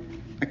you,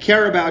 I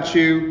care about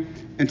you,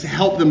 and to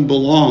help them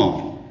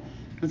belong.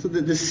 And so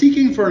the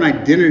seeking for an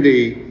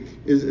identity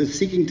is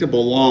seeking to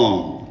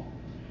belong.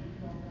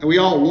 And we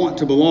all want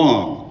to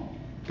belong.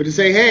 But to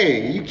say,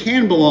 hey, you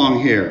can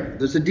belong here.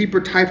 There's a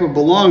deeper type of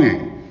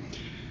belonging.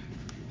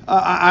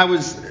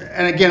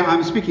 And again,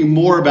 I'm speaking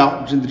more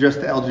about just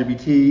the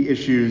LGBT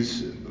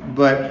issues,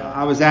 but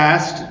I was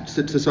asked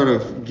to sort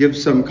of give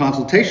some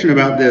consultation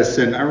about this.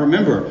 And I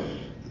remember,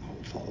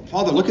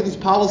 Father, look at these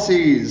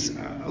policies.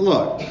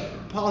 Look,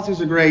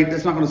 policies are great.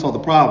 That's not going to solve the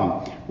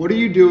problem. What are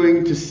you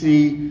doing to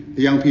see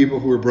the young people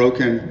who are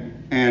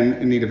broken and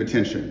in need of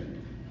attention?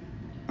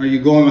 Are you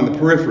going on the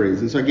peripheries?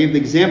 And so I gave the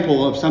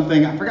example of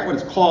something, I forgot what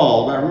it's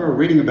called, but I remember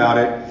reading about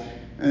it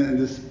in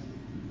this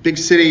big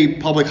city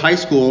public high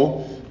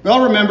school. We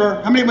all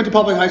remember, how many went to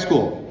public high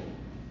school?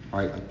 All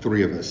right, like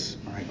 3 of us.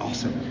 All right,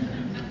 awesome.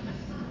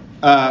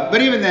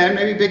 But even then,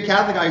 maybe big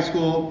Catholic high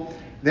school,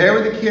 there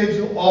were the kids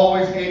who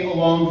always ate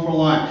alone for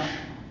lunch.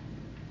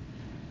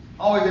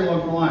 Always ate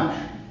alone for lunch.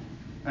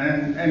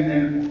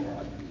 And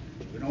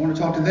we don't want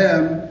to talk to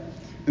them.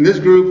 And this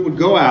group would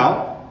go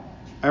out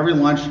every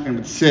lunch and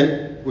would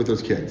sit with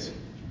those kids.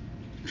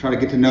 Try to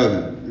get to know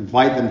them.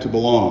 Invite them to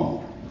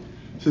belong.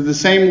 So the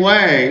same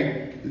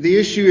way, the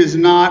issue is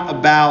not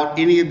about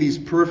any of these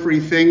periphery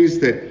things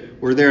that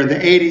were there in the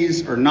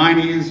 80s or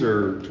 90s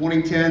or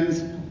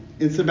 2010s.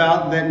 It's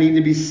about that need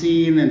to be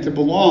seen and to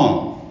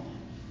belong.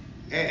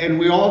 And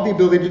we all have the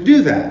ability to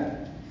do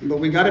that. But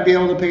we got to be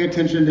able to pay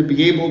attention to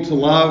be able to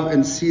love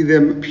and see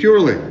them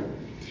purely.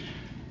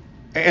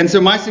 And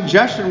so my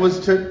suggestion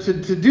was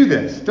to do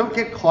this. Don't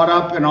get caught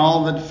up in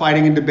all the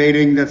fighting and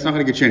debating. That's not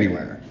going to get you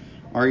anywhere.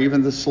 Or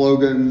even the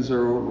slogans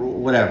or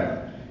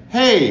whatever.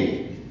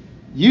 Hey,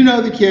 you know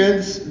the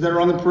kids that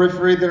are on the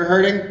periphery that are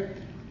hurting?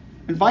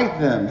 Invite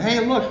them. Hey,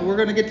 look, we're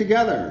going to get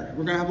together.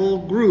 We're going to have a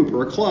little group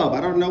or a club.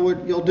 I don't know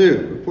what you'll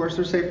do. Of course,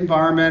 there's a safe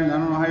environment. I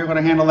don't know how you're going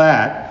to handle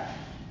that.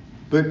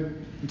 But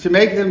to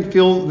make them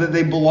feel that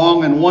they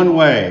belong in one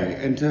way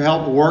and to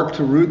help work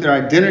to root their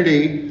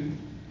identity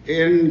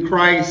in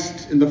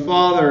Christ, in the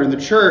Father, in the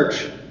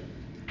church.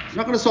 It's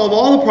not going to solve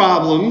all the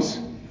problems,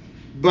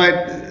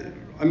 but,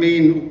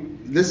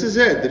 this is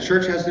it. The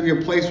church has to be a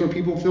place where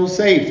people feel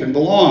safe and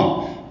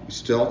belong. We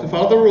still have to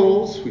follow the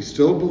rules. We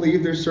still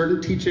believe there's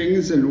certain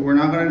teachings, and we're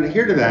not going to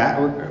adhere to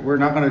that. We're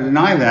not going to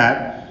deny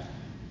that.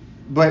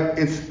 But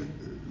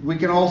we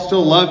can all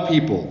still love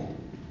people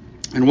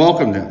and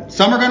welcome them.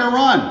 Some are going to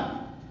run.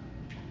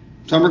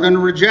 Some are going to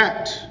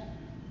reject.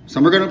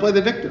 Some are going to play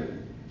the victim.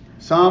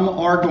 Some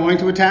are going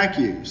to attack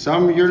you.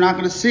 Some you're not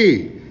going to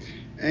see.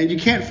 And you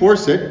can't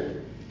force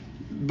it,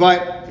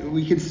 but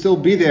we can still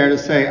be there to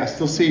say, I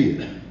still see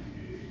you.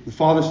 The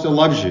Father still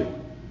loves you.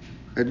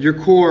 At your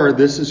core,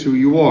 this is who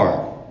you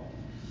are.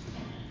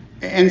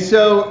 And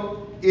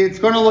so it's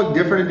going to look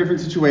different in different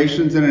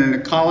situations. And in a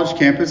college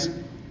campus,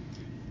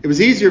 it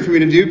was easier for me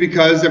to do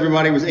because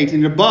everybody was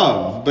 18 and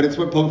above, but it's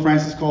what Pope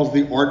Francis calls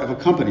the art of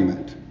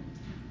accompaniment.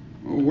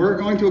 We're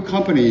going to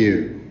accompany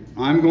you.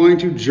 I'm going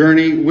to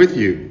journey with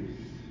you.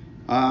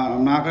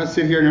 I'm not going to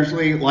sit here and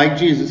necessarily, like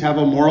Jesus, have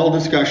a moral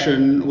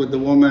discussion with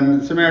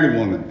the Samaritan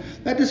woman.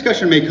 That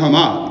discussion may come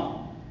up.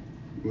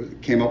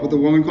 It came up with a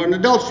woman caught in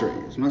adultery.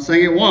 I'm not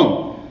saying it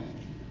won't.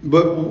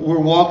 But we're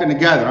walking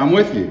together. I'm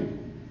with you.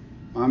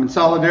 I'm in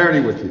solidarity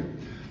with you.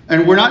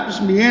 And we're not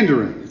just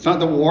meandering. It's not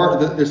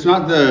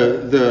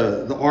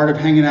the art of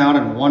hanging out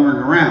and wandering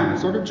around.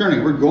 It's sort of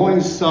journey. We're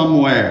going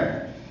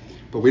somewhere.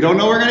 But we don't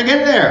know we're going to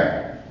get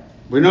there.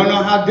 We don't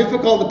know how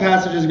difficult the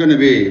passage is going to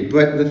be.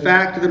 But the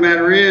fact of the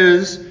matter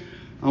is,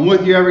 I'm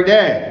with you every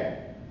day.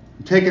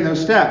 I'm taking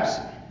those steps.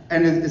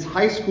 And as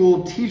high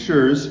school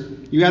teachers,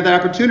 You have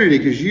that opportunity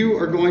because you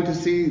are going to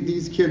see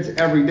these kids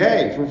every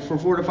day for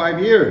 4 to 5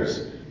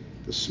 years.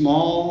 The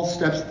small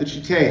steps that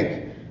you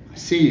take. I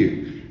see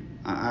you.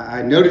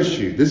 I notice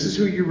you. This is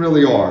who you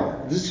really are.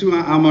 This is who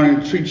I'm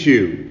going to treat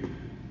you.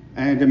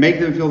 And to make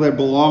them feel they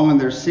belong and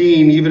they're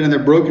seen, even in their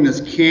brokenness,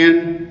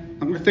 I'm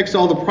going to fix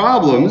all the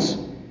problems,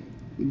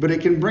 but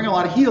it can bring a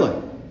lot of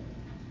healing.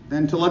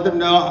 And to let them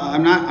know,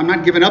 I'm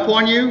not giving up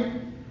on you.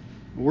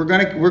 We're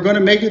going to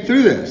make it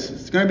through this.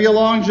 It's going to be a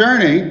long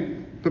journey.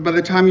 But by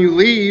the time you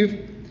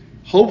leave,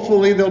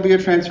 hopefully there'll be a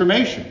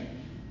transformation.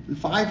 And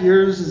 5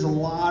 years is a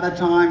lot of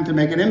time to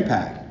make an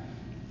impact.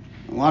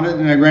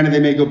 Granted, they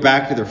may go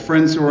back to their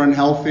friends who are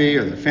unhealthy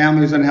or their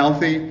family who's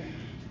unhealthy,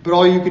 but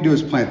all you can do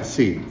is plant the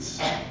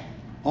seeds.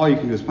 All you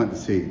can do is plant the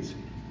seeds.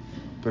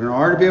 But in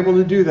order to be able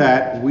to do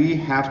that, we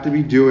have to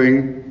be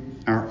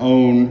doing our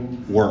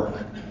own work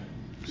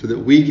so that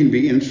we can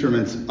be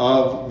instruments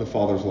of the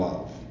Father's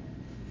love.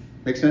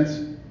 Make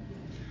sense?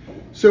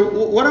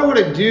 So what I want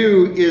to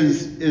do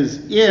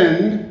is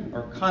end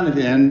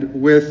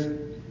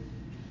with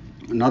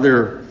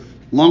another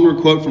longer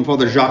quote from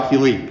Father Jacques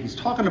Philippe. He's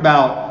talking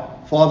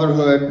about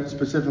fatherhood,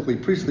 specifically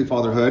priestly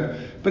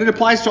fatherhood, but it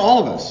applies to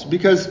all of us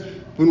because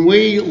when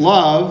we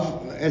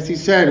love, as he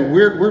said,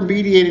 we're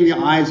mediating the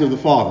eyes of the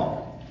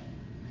Father.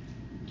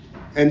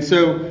 And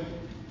so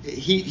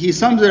he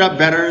sums it up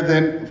better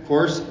than, of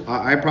course,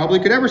 I probably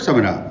could ever sum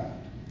it up.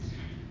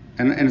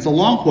 And it's a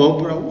long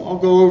quote, but I'll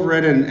go over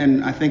it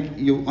and I think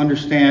you'll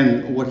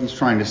understand what he's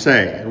trying to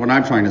say and what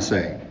I'm trying to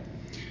say.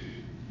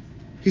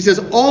 He says,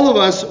 all of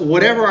us,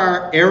 whatever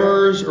our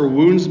errors or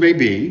wounds may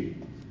be,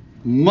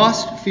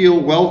 must feel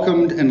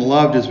welcomed and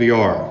loved as we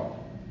are.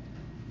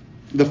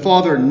 The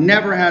Father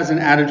never has an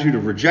attitude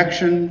of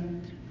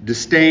rejection,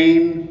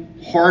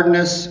 disdain,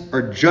 hardness,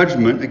 or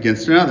judgment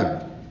against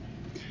another.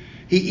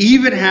 He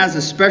even has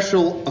a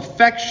special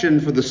affection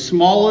for the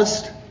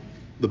smallest,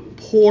 the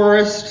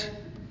poorest,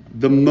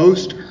 the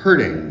most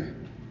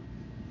hurting.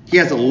 He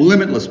has a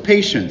limitless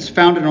patience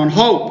founded on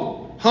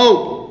hope.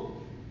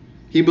 Hope.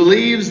 He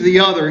believes the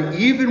other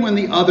even when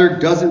the other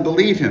doesn't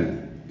believe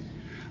him.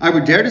 I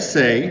would dare to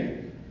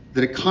say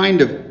that a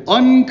kind of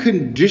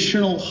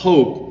unconditional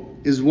hope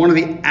is one of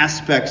the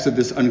aspects of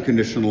this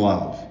unconditional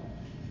love.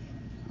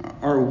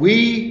 Are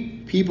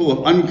we people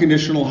of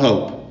unconditional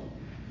hope?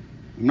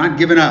 I'm not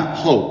giving up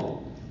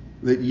hope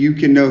that you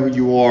can know who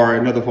you are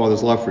and know the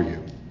Father's love for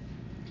you.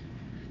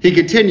 He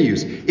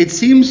continues, it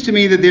seems to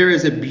me that there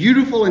is a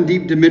beautiful and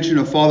deep dimension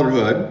of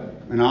fatherhood,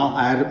 and I'll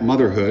add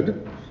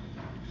motherhood,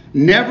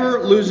 never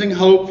losing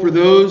hope for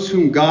those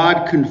whom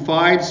God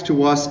confides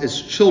to us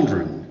as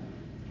children,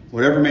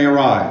 whatever may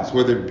arise,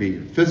 whether it be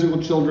your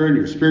physical children,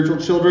 your spiritual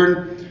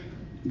children,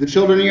 the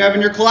children you have in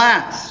your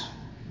class.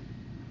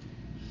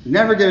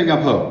 Never giving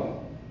up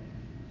hope.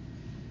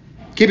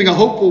 Keeping a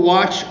hopeful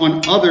watch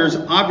on others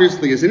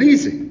obviously isn't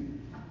easy.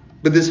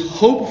 But this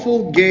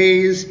hopeful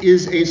gaze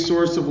is a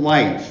source of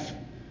life.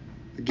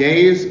 The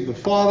gaze of the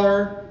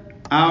Father,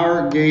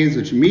 our gaze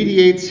which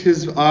mediates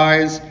his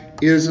eyes,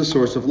 is a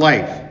source of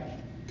life.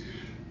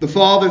 The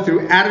Father,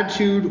 through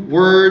attitude,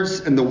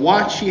 words, and the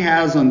watch he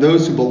has on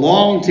those who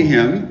belong to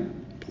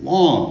him,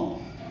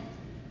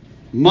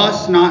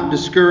 must not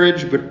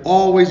discourage but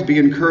always be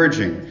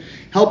encouraging,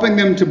 helping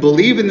them to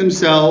believe in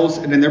themselves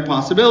and in their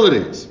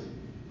possibilities,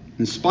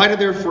 in spite of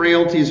their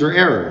frailties or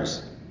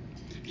errors.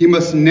 He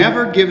must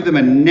never give them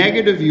a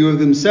negative view of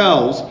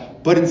themselves,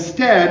 but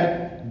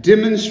instead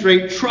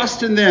demonstrate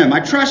trust in them.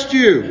 I trust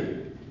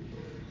you.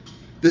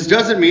 This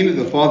doesn't mean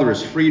that the Father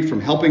is freed from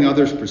helping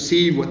others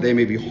perceive what they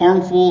may be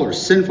harmful or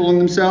sinful in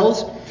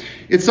themselves.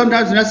 It's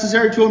sometimes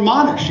necessary to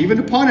admonish, even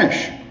to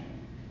punish.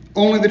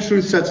 Only the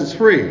truth sets us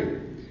free.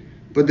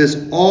 But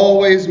this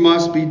always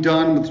must be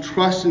done with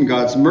trust in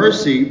God's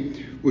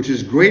mercy, which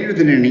is greater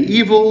than any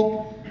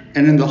evil,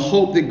 and in the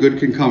hope that good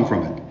can come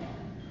from it.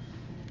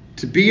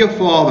 To be a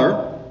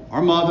father,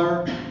 our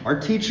mother, our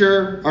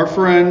teacher, our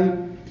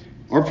friend,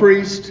 our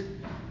priest,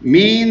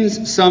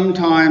 means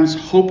sometimes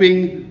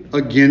hoping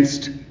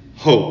against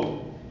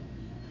hope.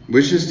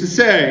 Which is to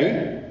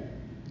say,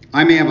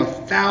 I may have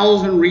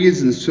 1,000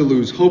 reasons to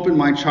lose hope in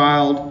my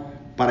child,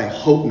 but I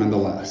hope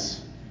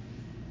nonetheless.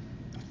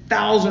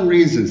 1,000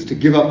 reasons to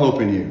give up hope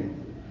in you,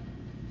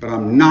 but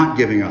I'm not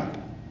giving up.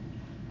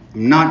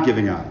 I'm not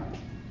giving up.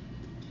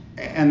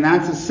 And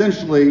that's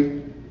essentially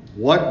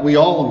what we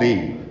all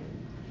need.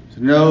 To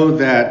know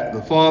that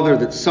the Father,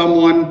 that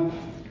someone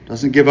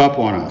doesn't give up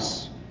on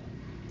us.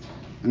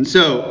 And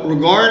so,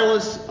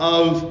 regardless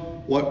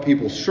of what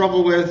people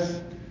struggle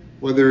with,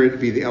 whether it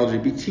be the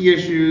LGBT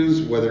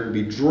issues, whether it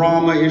be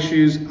drama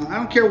issues, I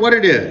don't care what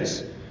it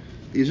is.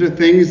 These are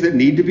things that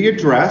need to be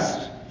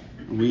addressed.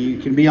 We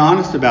can be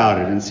honest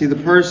about it and see the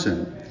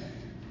person.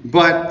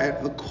 But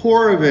at the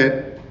core of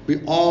it,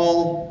 we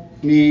all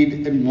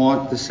need and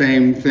want the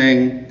same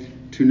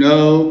thing, to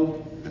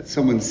know that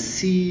someone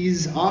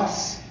sees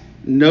us,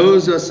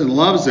 knows us and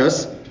loves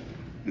us,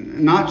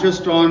 not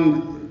just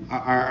on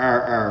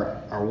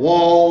our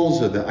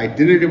walls or the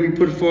identity we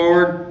put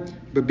forward,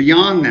 but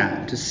beyond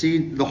that, to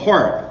see the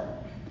heart,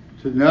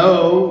 to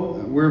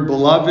know we're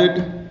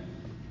beloved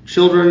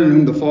children in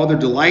whom the Father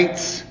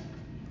delights,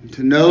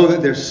 to know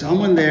that there's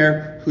someone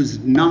there who's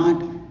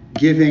not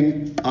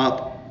giving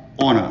up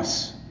on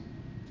us.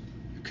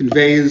 It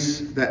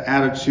conveys that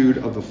attitude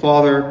of the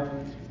Father,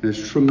 and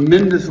is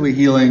tremendously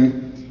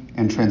healing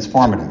and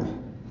transformative.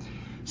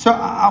 So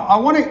I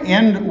want to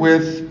end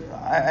with,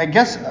 I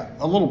guess,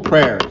 a little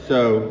prayer.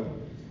 So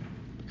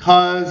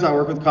because I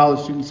work with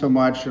college students so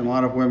much and a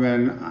lot of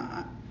women,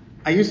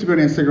 I used to go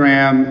to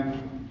Instagram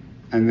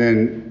and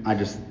then I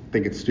just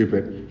think it's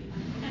stupid.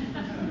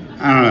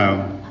 I don't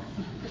know.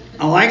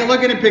 I like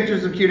looking at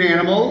pictures of cute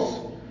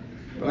animals,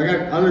 but I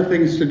got other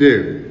things to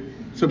do.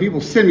 So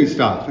people send me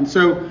stuff. And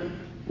so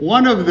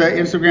one of the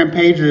Instagram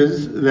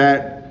pages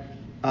that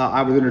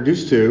I was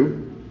introduced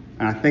to,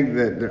 and I think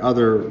that there are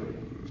other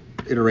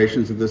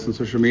iterations of this on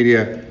social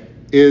media,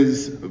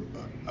 is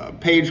a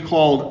page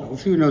called,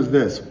 let's see who knows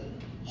this,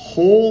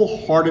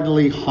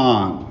 Wholeheartedly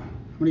Han. How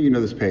many of you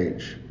know this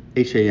page?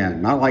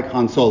 H-A-N, not like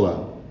Han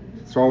Solo.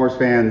 Star Wars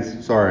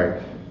fans,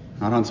 sorry,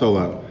 not Han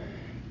Solo.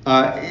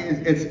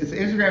 It's an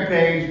Instagram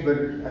page,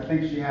 but I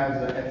think she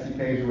has an Etsy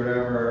page or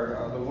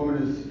whatever. The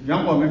woman is a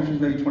young woman, she's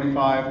maybe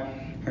 25.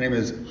 Her name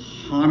is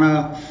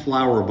Hannah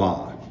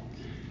Flowerbaugh.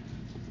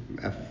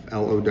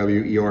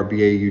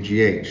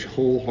 Flowerbaugh,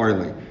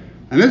 wholeheartedly.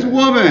 And this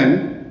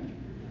woman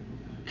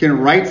can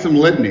write some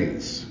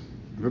litanies.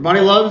 Everybody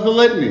loves the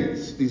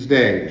litanies these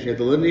days. You have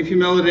the litany of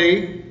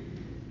humility,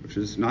 which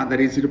is not that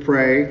easy to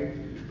pray.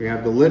 We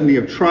have the litany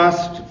of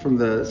trust from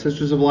the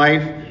Sisters of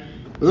Life.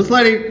 But this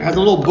lady has a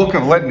little book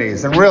of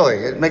litanies, and really,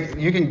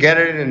 you can get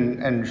it,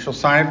 and she'll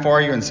sign it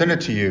for you and send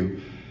it to you.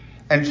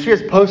 And she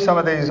has posted some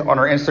of these on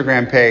her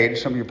Instagram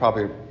page. Some of you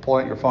probably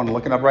pulling out your phone and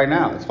looking up right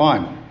now. It's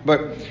fine.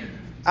 But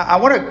I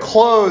want to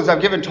close.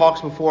 I've given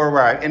talks before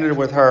where I ended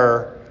with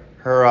her.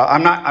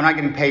 I'm not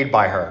getting paid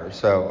by her,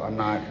 so I'm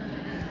not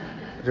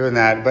doing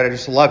that. But I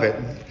just love it.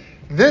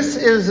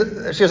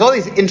 She has all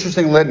these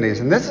interesting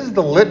litanies, and this is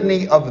the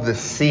litany of the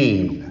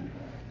scene.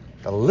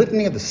 The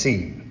litany of the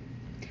scene.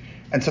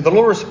 And so the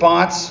little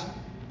response,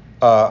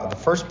 the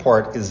first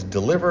part is,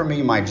 "Deliver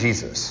me, my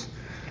Jesus."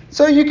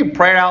 So you can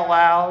pray it out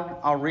loud.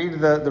 I'll read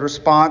the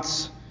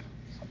response.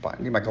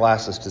 I need my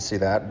glasses to see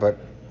that, but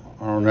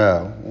I don't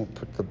know. We'll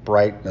put the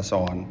brightness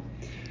on.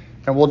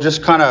 And we'll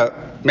just kind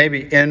of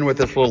maybe end with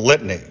this little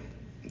litany.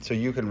 So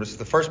you can, the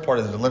first part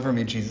is, "Deliver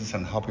me, Jesus,"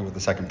 and I'll help you with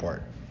the second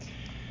part.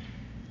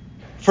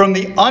 "From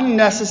the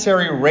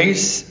unnecessary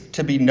race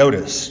to be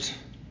noticed,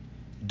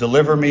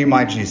 deliver me,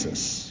 my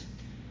Jesus.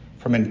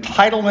 From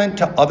entitlement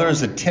to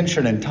others'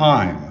 attention and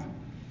time,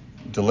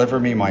 deliver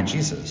me, my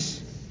Jesus.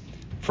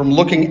 From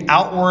looking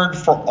outward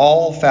for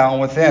all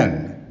found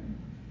within,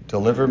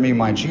 deliver me,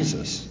 my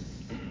Jesus.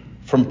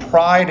 From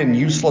pride and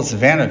useless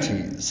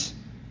vanities,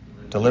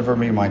 deliver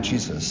me, my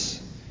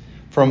Jesus.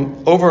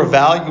 From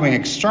overvaluing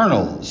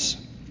externals,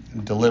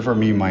 deliver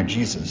me, my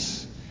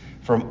Jesus.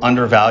 From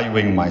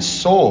undervaluing my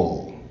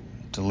soul,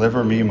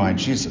 deliver me, my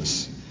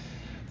Jesus.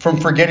 From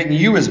forgetting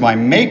you as my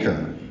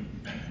maker,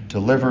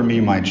 deliver me,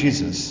 my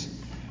Jesus.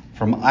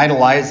 From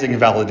idolizing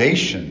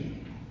validation,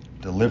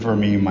 deliver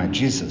me, my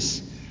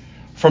Jesus.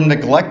 From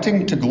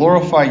neglecting to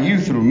glorify you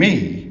through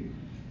me,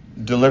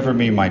 deliver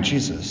me, my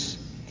Jesus.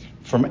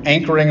 From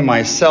anchoring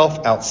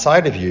myself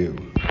outside of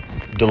you,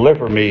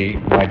 deliver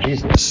me, my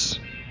Jesus."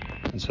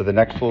 And so the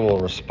next little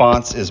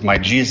response is, "My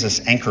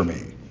Jesus, anchor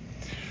me.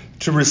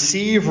 To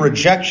receive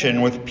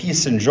rejection with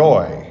peace and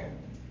joy,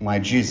 my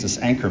Jesus,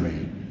 anchor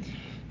me.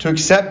 To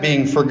accept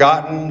being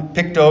forgotten,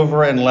 picked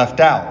over, and left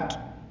out,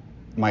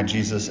 my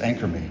Jesus,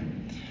 anchor me.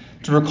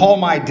 To recall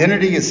my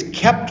identity is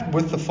kept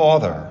with the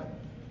Father,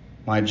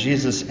 my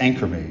Jesus,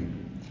 anchor me.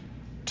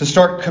 To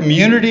start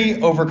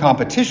community over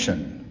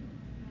competition,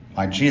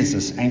 my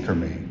Jesus, anchor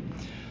me.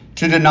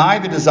 To deny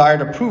the desire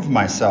to prove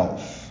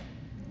myself,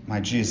 my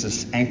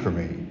Jesus, anchor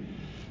me.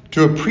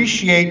 To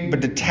appreciate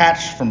but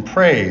detach from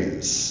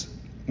praise,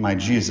 my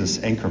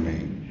Jesus, anchor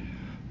me.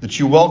 That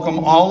you welcome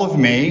all of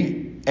me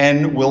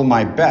and will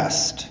my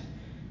best,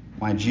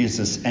 my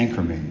Jesus,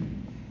 anchor me.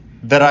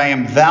 That I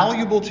am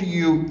valuable to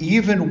you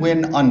even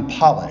when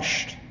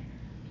unpolished,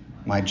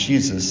 my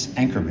Jesus,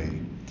 anchor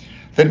me.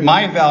 That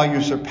my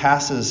value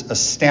surpasses a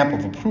stamp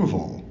of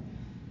approval,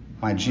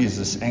 my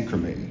Jesus, anchor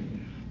me.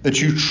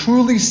 That you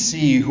truly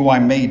see who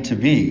I'm made to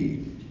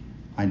be,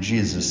 my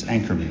Jesus,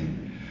 anchor me.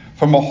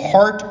 From a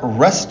heart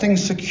resting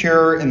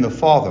secure in the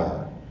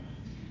Father,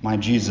 my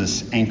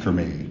Jesus, anchor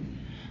me.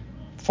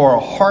 For a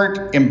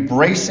heart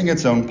embracing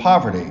its own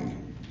poverty,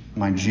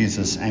 my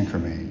Jesus, anchor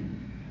me.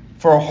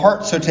 For a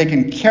heart so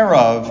taken care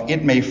of,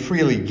 it may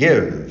freely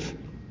give,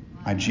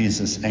 my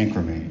Jesus,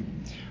 anchor me.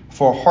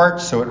 For a heart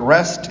so at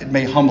rest, it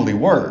may humbly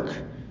work,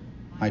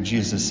 my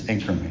Jesus,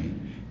 anchor me.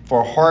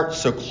 For a heart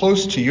so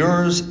close to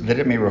yours that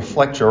it may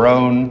reflect your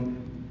own,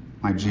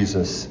 my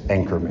Jesus,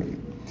 anchor me.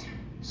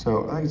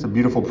 So I think it's a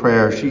beautiful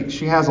prayer.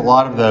 She has a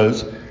lot of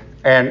those.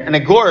 And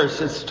of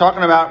course, it's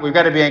talking about we've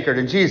got to be anchored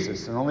in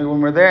Jesus. And only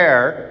when we're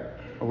there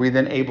are we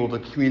then able to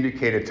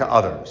communicate it to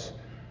others.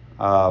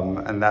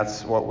 And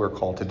that's what we're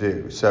called to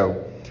do.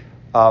 So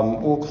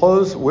We'll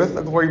close with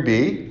a Glory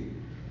Be,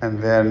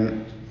 and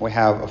then we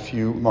have a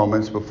few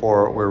moments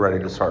before we're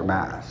ready to start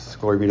Mass.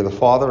 Glory be to the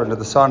Father, and to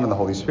the Son, and the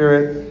Holy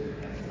Spirit,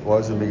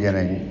 was in the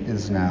beginning,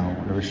 is now,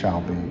 and ever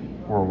shall be,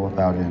 world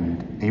without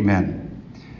end. Amen.